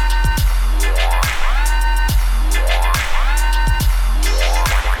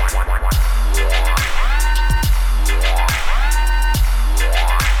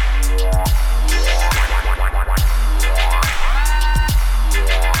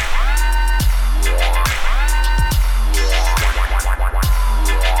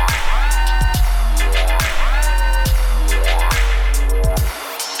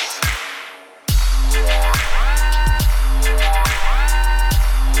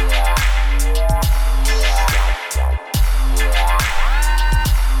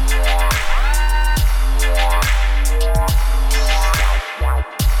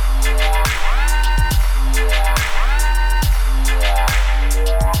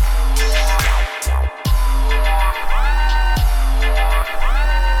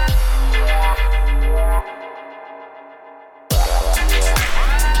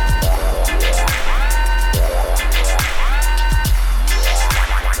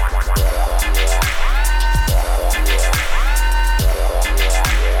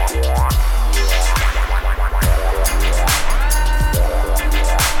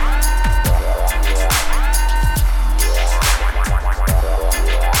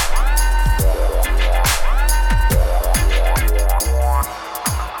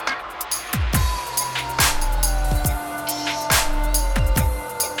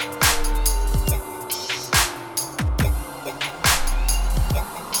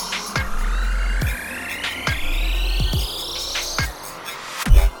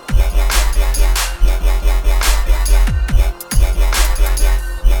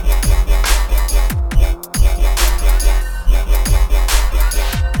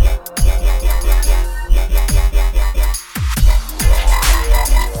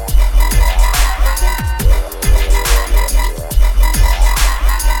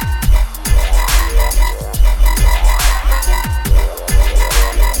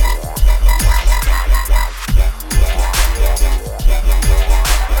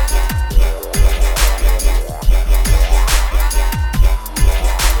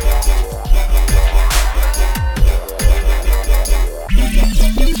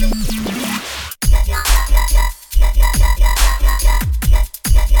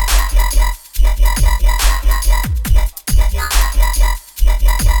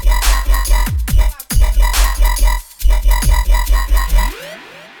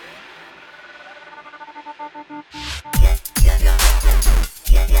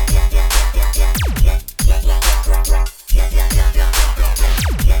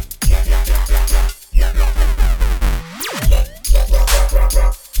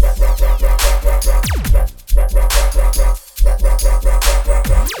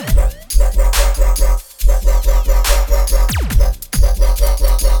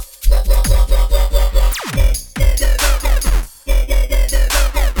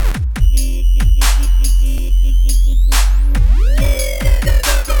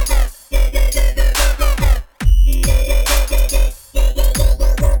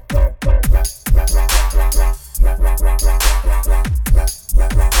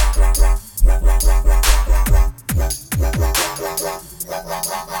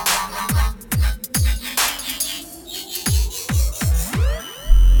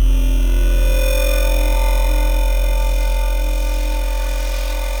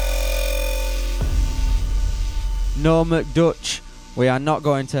 No McDutch. We are not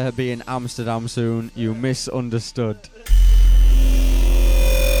going to be in Amsterdam soon. You misunderstood.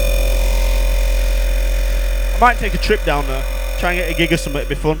 I might take a trip down there. Try and get a gig or something. It'd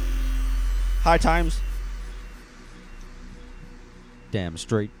be fun. High times. Damn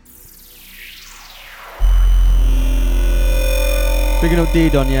straight. Bigging up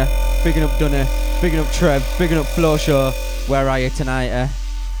D-Don, yeah. Bigging up Dunny. Bigging up Trev. Bigging up Flow Show. Where are you tonight, eh?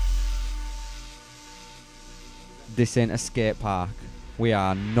 This ain't a skate park. We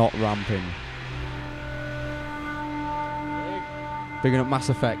are not ramping. Bigging up Mass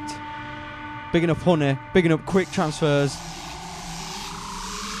Effect. Bigging up Honey. Bigging up Quick Transfers.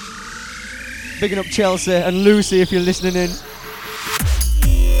 Bigging up Chelsea and Lucy if you're listening in.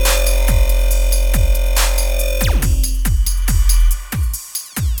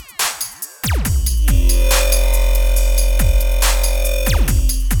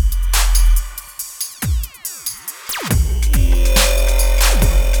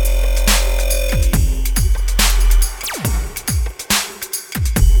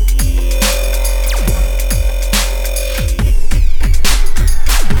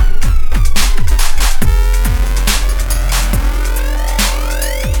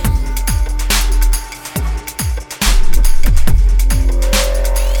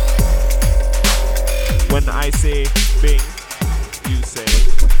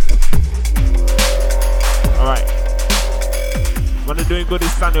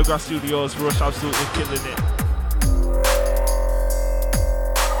 Grass Studios, Rush absolutely killing it.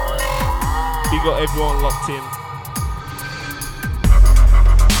 Big up everyone locked in.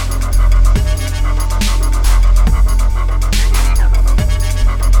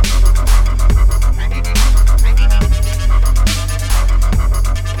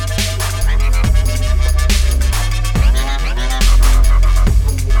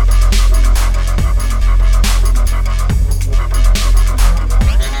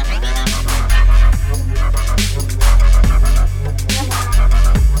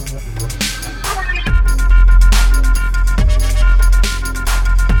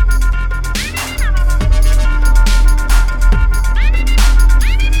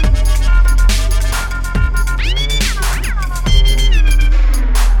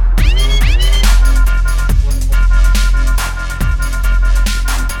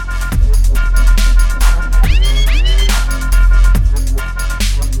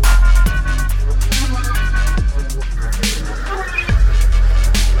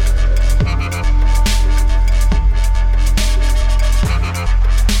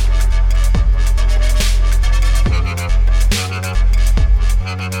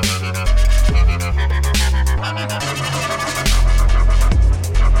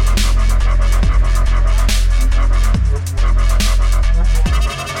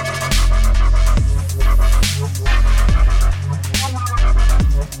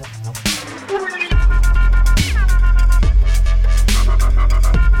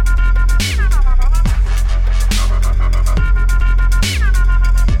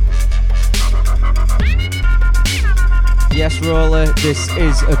 This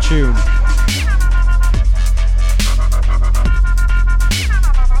is a tune.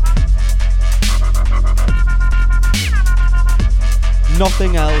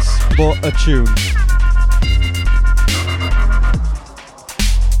 Nothing else but a tune.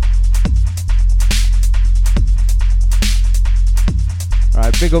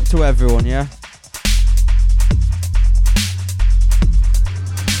 Right, big up to everyone, yeah?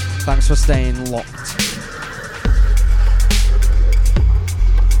 Thanks for staying locked.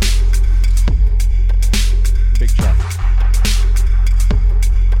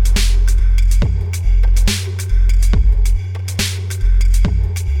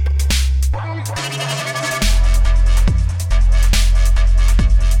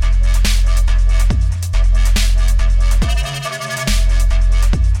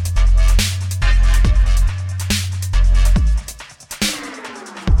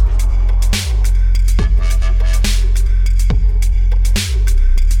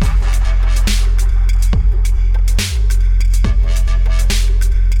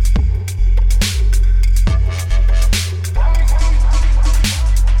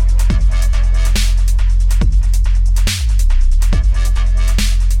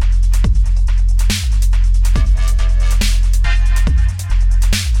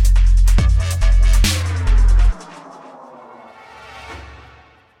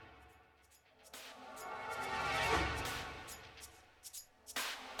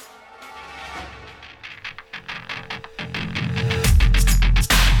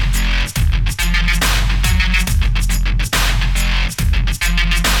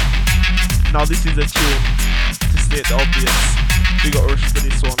 state the obvious. We got Rush for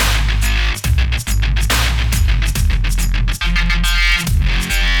this one.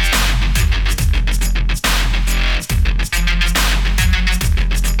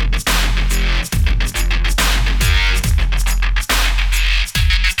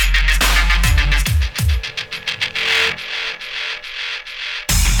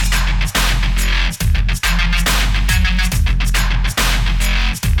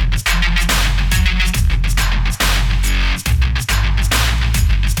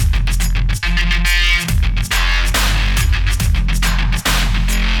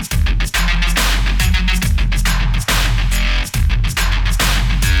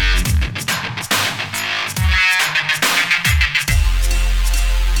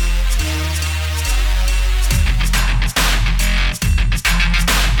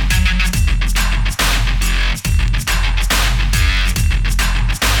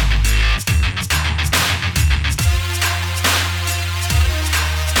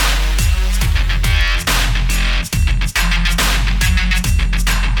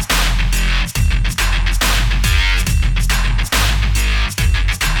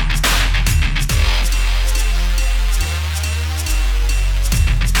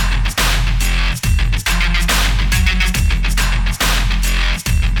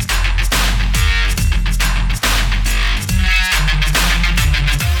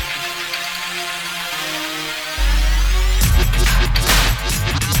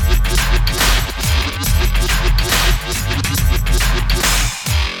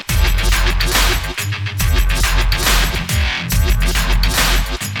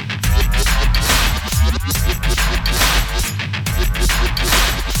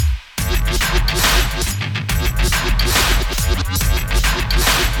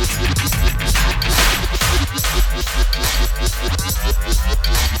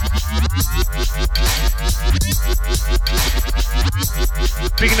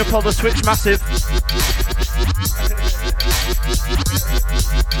 Bigging up all the Switch Massive.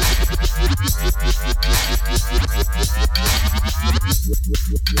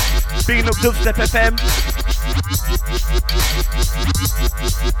 Bigging up Dubstep FM.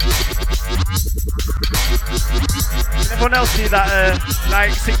 Everyone else see that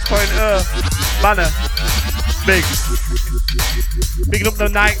Nike 6.0 banner? Big. Bigging up the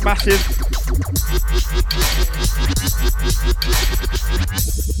Nike Massive.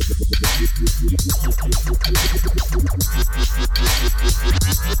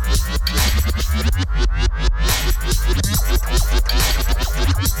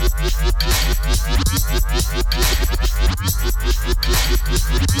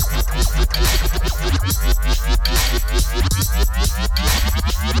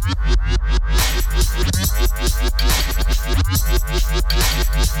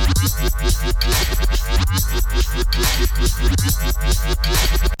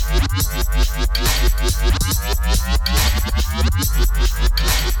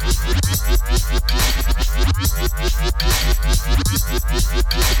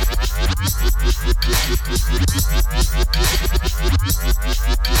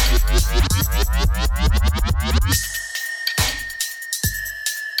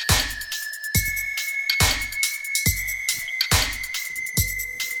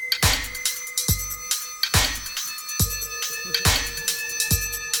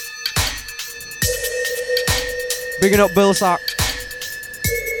 Bigging up Bill Sack.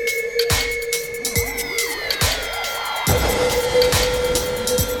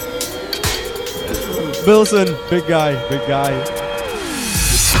 Bilson, big guy, big guy.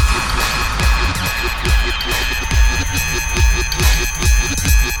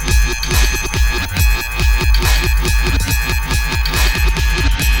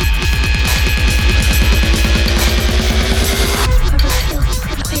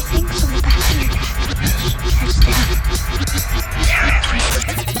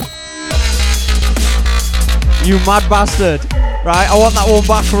 You mad bastard. Right, I want that one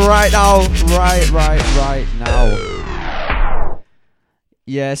back right now. Right now.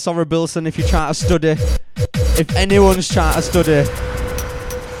 Yeah, sorry Bilson if you're trying to study. If anyone's trying to study,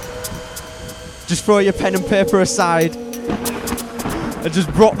 just throw your pen and paper aside and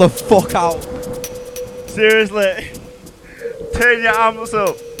just drop the fuck out. Seriously. Turn your arms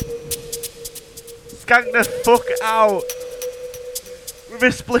up. Skank the fuck out. With a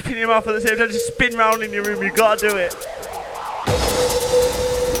spliff in your mouth at the same time, just spin round in your room, you gotta do it.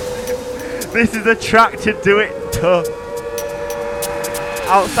 This is the track to do it to.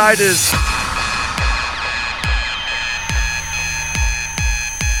 Outsiders.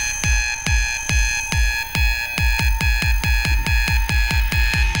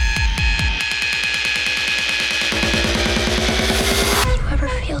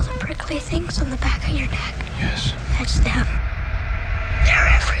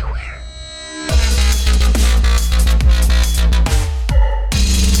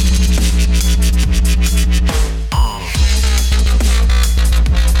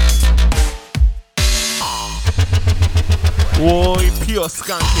 pure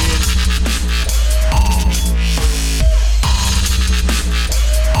skanking.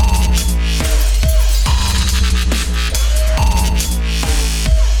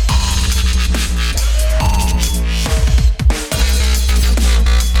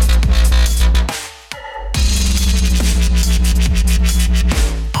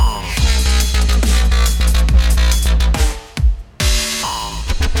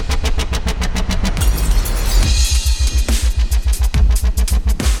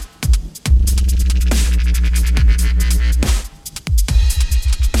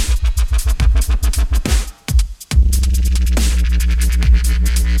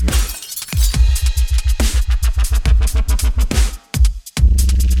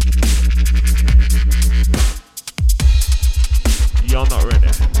 You're not ready.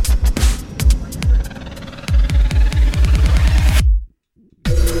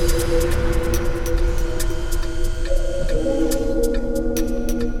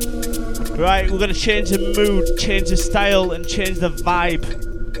 Right, we're gonna change the mood, change the style, and change the vibe.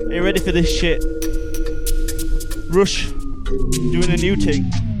 Are you ready for this shit? Rush, doing a new thing.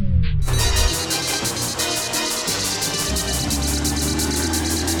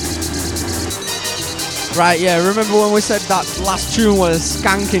 Right, yeah, remember when we said that last tune was a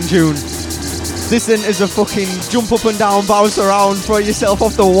skanking tune? This then is a fucking jump up and down, bounce around, throw yourself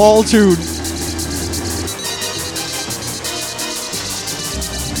off the wall tune.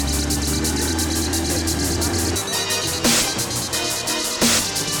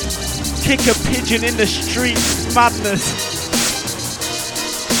 Kick a pigeon in the street, madness.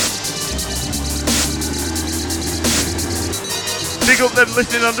 Big up them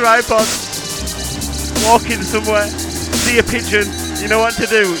listening on their iPods. Walking somewhere, see a pigeon, you know what to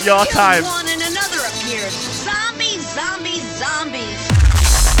do, your time. One and another appeared. Zombies, zombies, zombies.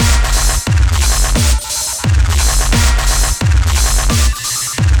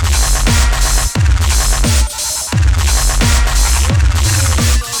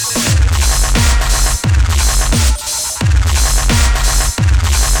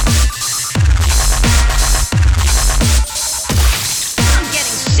 I'm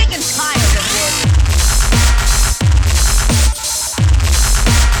getting sick and tired of this.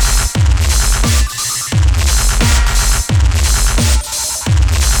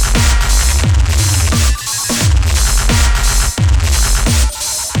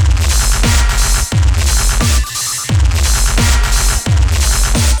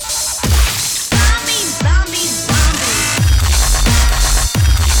 Zombies, zombies, zombies.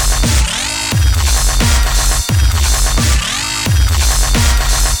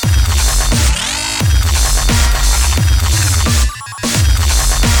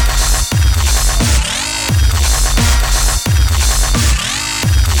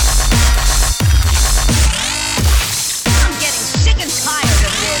 I'm getting sick and tired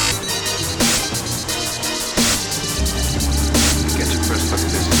of this. Get your first look at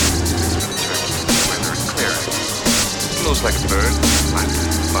this. Turkey, weather, and clearing. He moves like a bird, like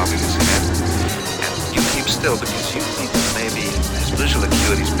bobbing his head. And you keep still because you think that maybe his visual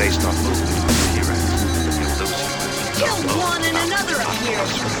acuity is based on movement on the T-Rex. You'll lose him if you don't Killed move. one and another appeared.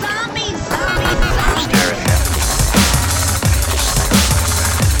 Zombies, zombies, You zombies. stare ahead.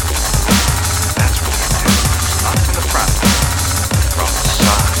 That's what you do. Not from the front, from the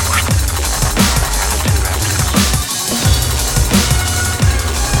side. And two raptors.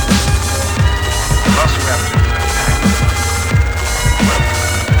 Velociraptor attack.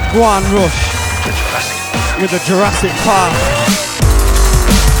 Go on, Rush, The Jurassic with the Jurassic Park.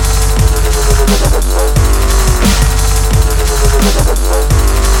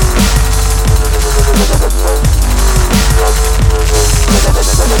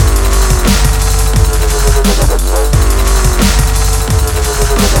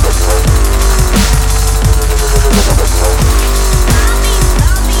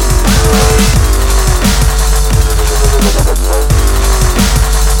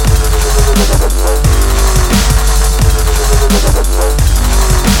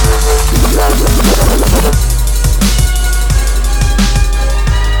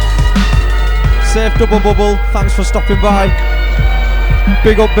 Safe Double Bubble, thanks for stopping by.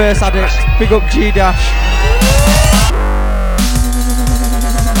 Big up Bass Addict, big up G-Dash.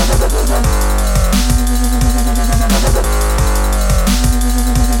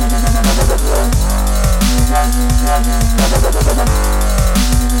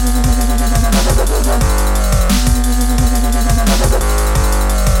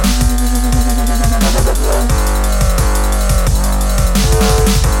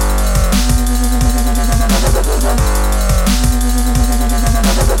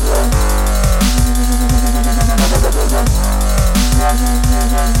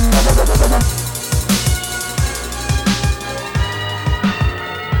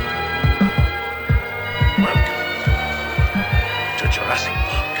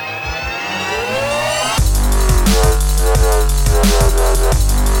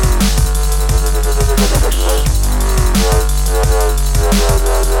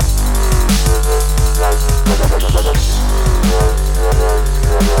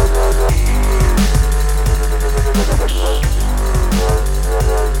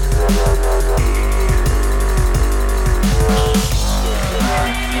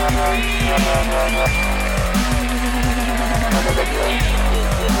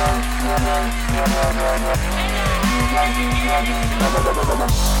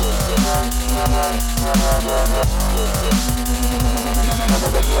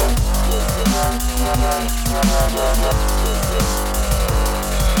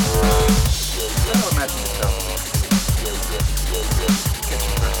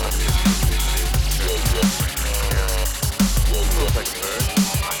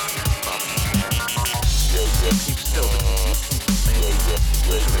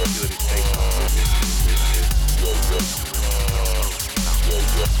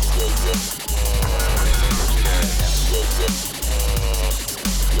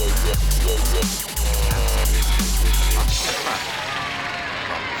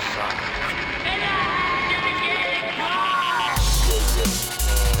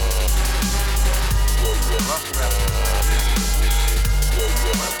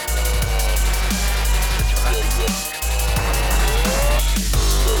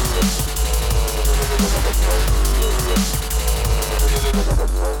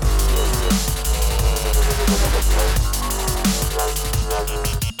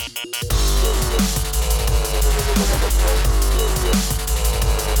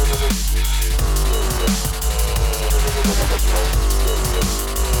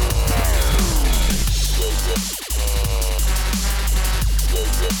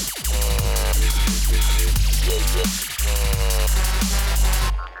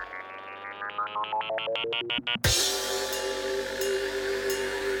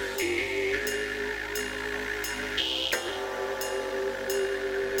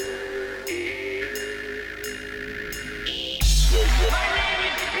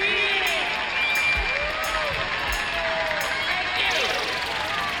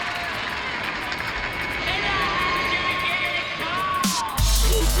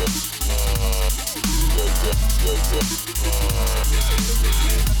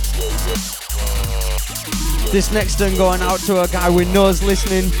 This next one going out to a guy we know's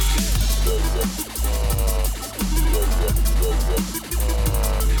listening.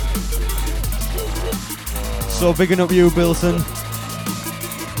 So bigging up you, Bilson.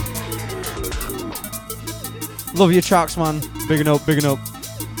 Love your tracks, man. Bigging up, bigging up.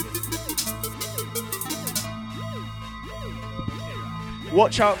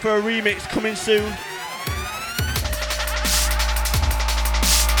 Watch out for a remix coming soon.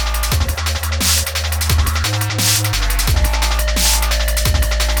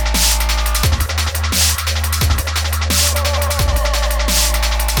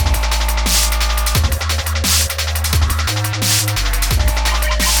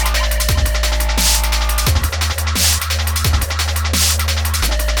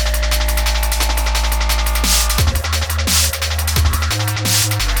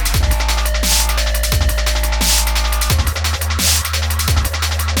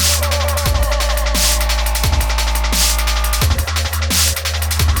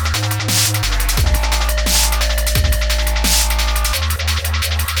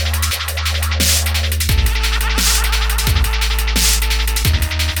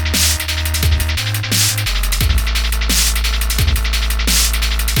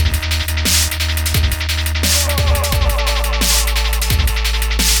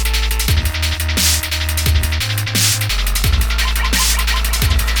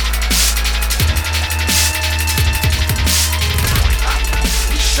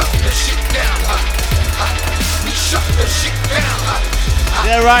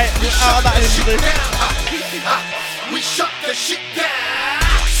 Yeah, right. Out of that industry. We shut the shit down.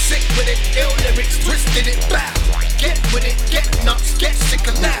 Sick with it, ill lyrics, twisted it back. Get with it, get nuts, get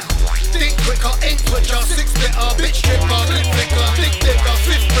sicker now. Think quicker, ain't switcher, six bitter, bitch tripper, lip flicker, thick digger,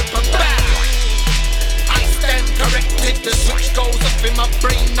 fifth ripper, bow. I stand corrected, the switch goes off in my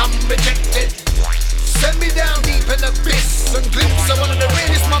brain, I'm rejected. Send me down deep in the abyss and glimpse of one of the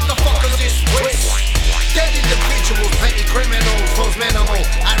realest motherfuckers is twist. Dead individuals, plenty criminals, false minimal.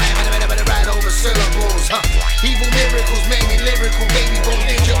 I ride over syllables, huh? Evil miracles made me lyrical, baby born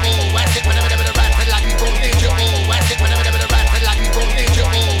digital. I sit like we born digital. I sit like we born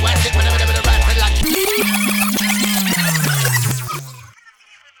digital.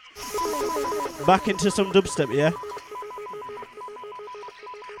 Back into some dubstep, yeah?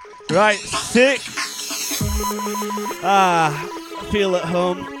 Right, sick. I feel at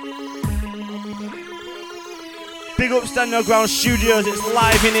home. Big up Stand Your Ground Studios, it's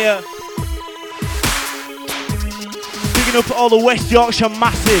live in here. Bigging up all the West Yorkshire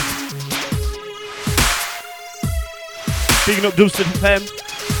Massive. Bigging up Dubstep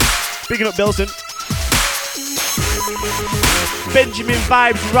FM. Bigging up Bilson. Benjamin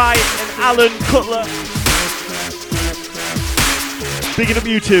Vibes Right and Alan Cutler. Bigging up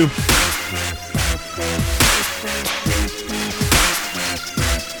you two.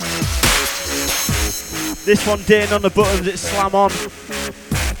 This one didn't on the buttons, it's slam on.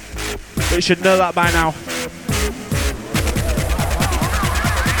 But you should know that by now.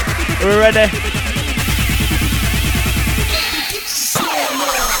 Are we ready?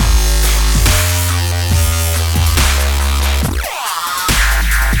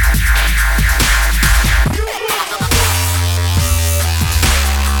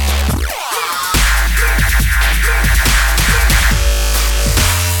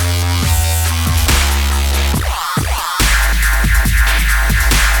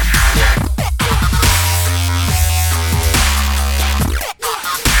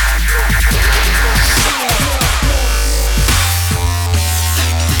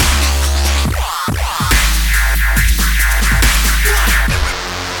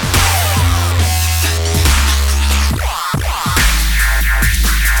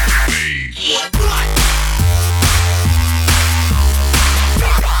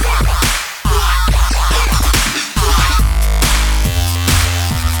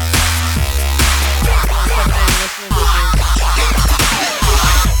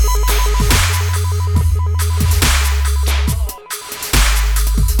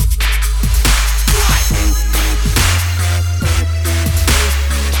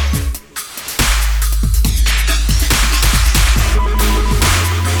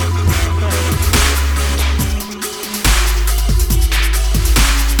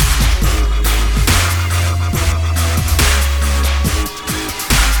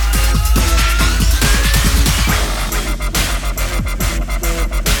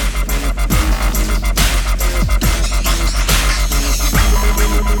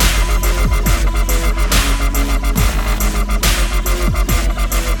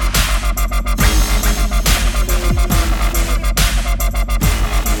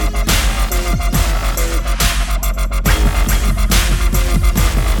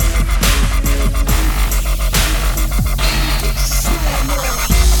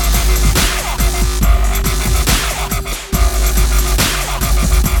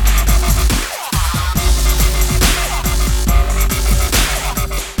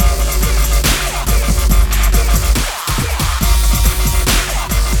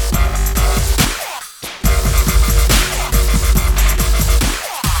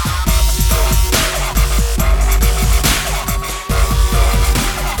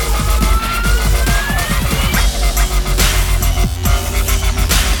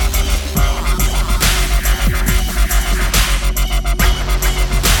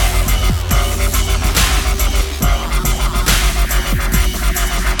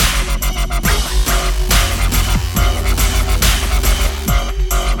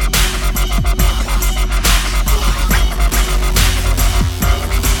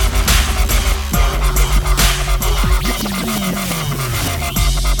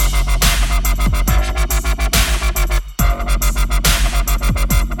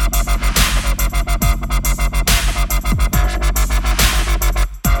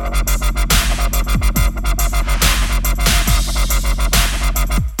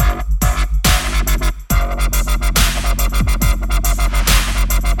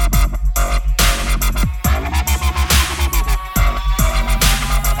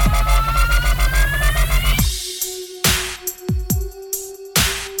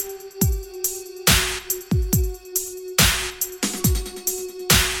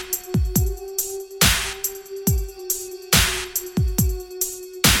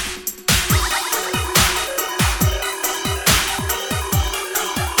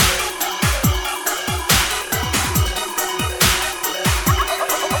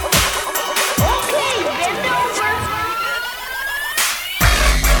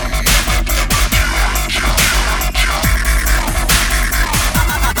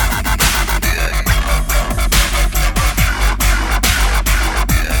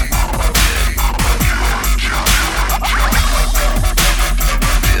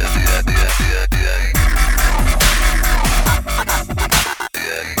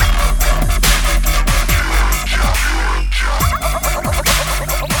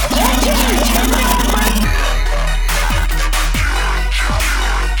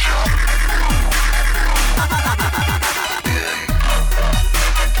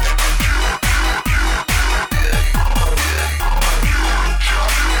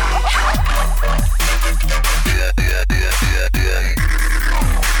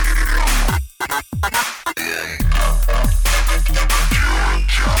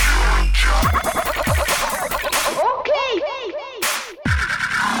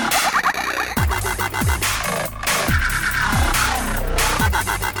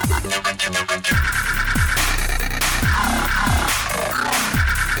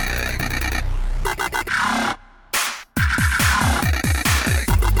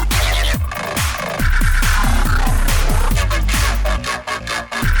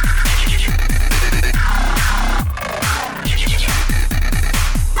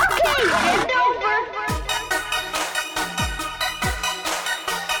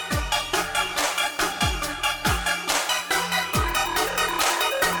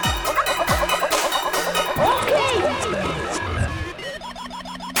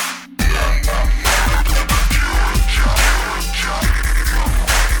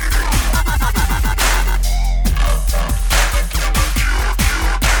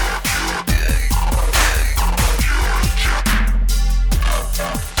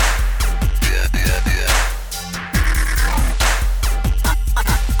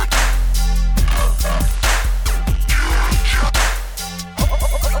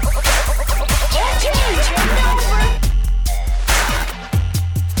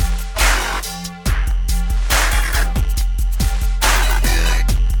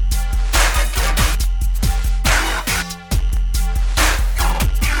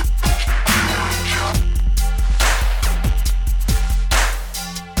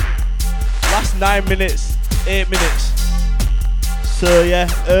 9 minutes, 8 minutes. So yeah,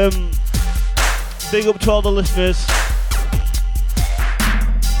 big up to all the listeners.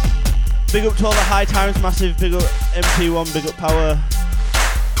 Big up to all the High Times Massive, big up MT1, big up Power,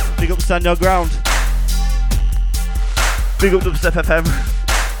 big up Stand Your Ground, big up Dubstep FM,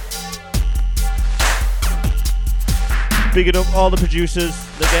 bigging up all the producers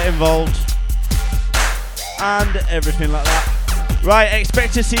that get involved, and everything like that. Right,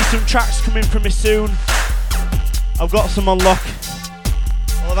 expect to see some tracks coming from me soon. I've got some on lock.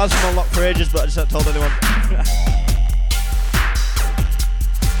 Well, I've had some on lock for ages, but I just haven't told anyone.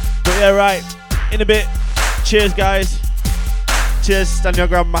 But yeah, right, in a bit. Cheers, guys. Cheers, Stand Your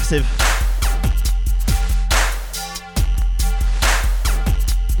Ground Massive.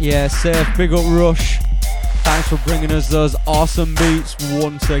 Yeah, safe. Big up Rush. Thanks for bringing us those awesome beats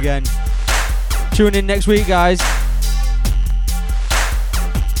once again. Tune in next week, guys.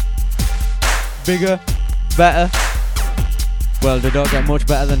 Bigger, better. Well, they don't get much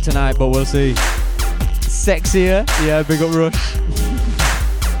better than tonight, but we'll see. Sexier. Yeah, big up Rush.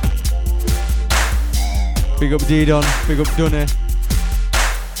 Big up D-Don, big up Dunny.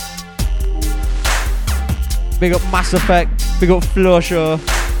 Big up Mass Effect, big up Flow Show,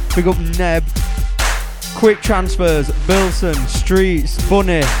 big up Neb. Quick Transfers, Bilson, Streets,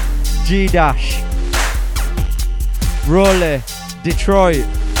 Bunny, G-Dash, Rolly, Detroit.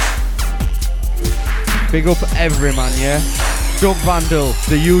 Big up every man, yeah? Doug Vandal,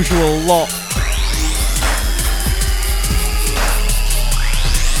 the usual lot.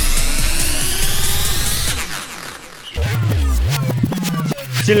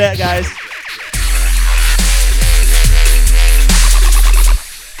 See you later, guys.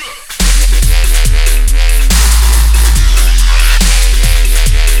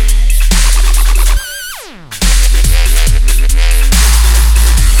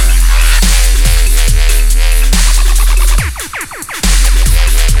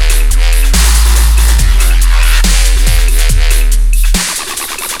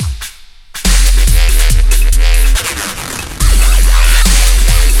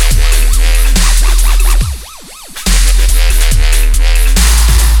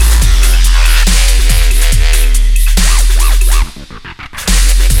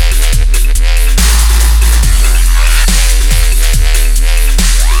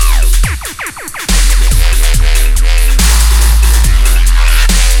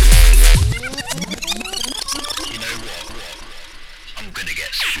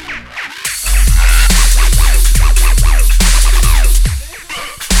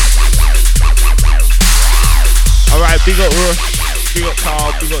 Big up Rush, big up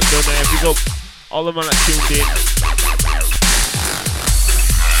Carl, big up Dunne, big up all the man that tuned in.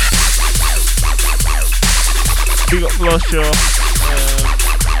 Big up Flow Show,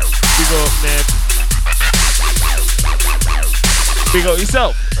 big up Neb, big up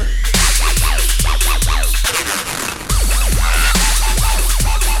yourself.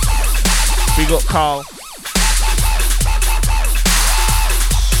 Big up Carl.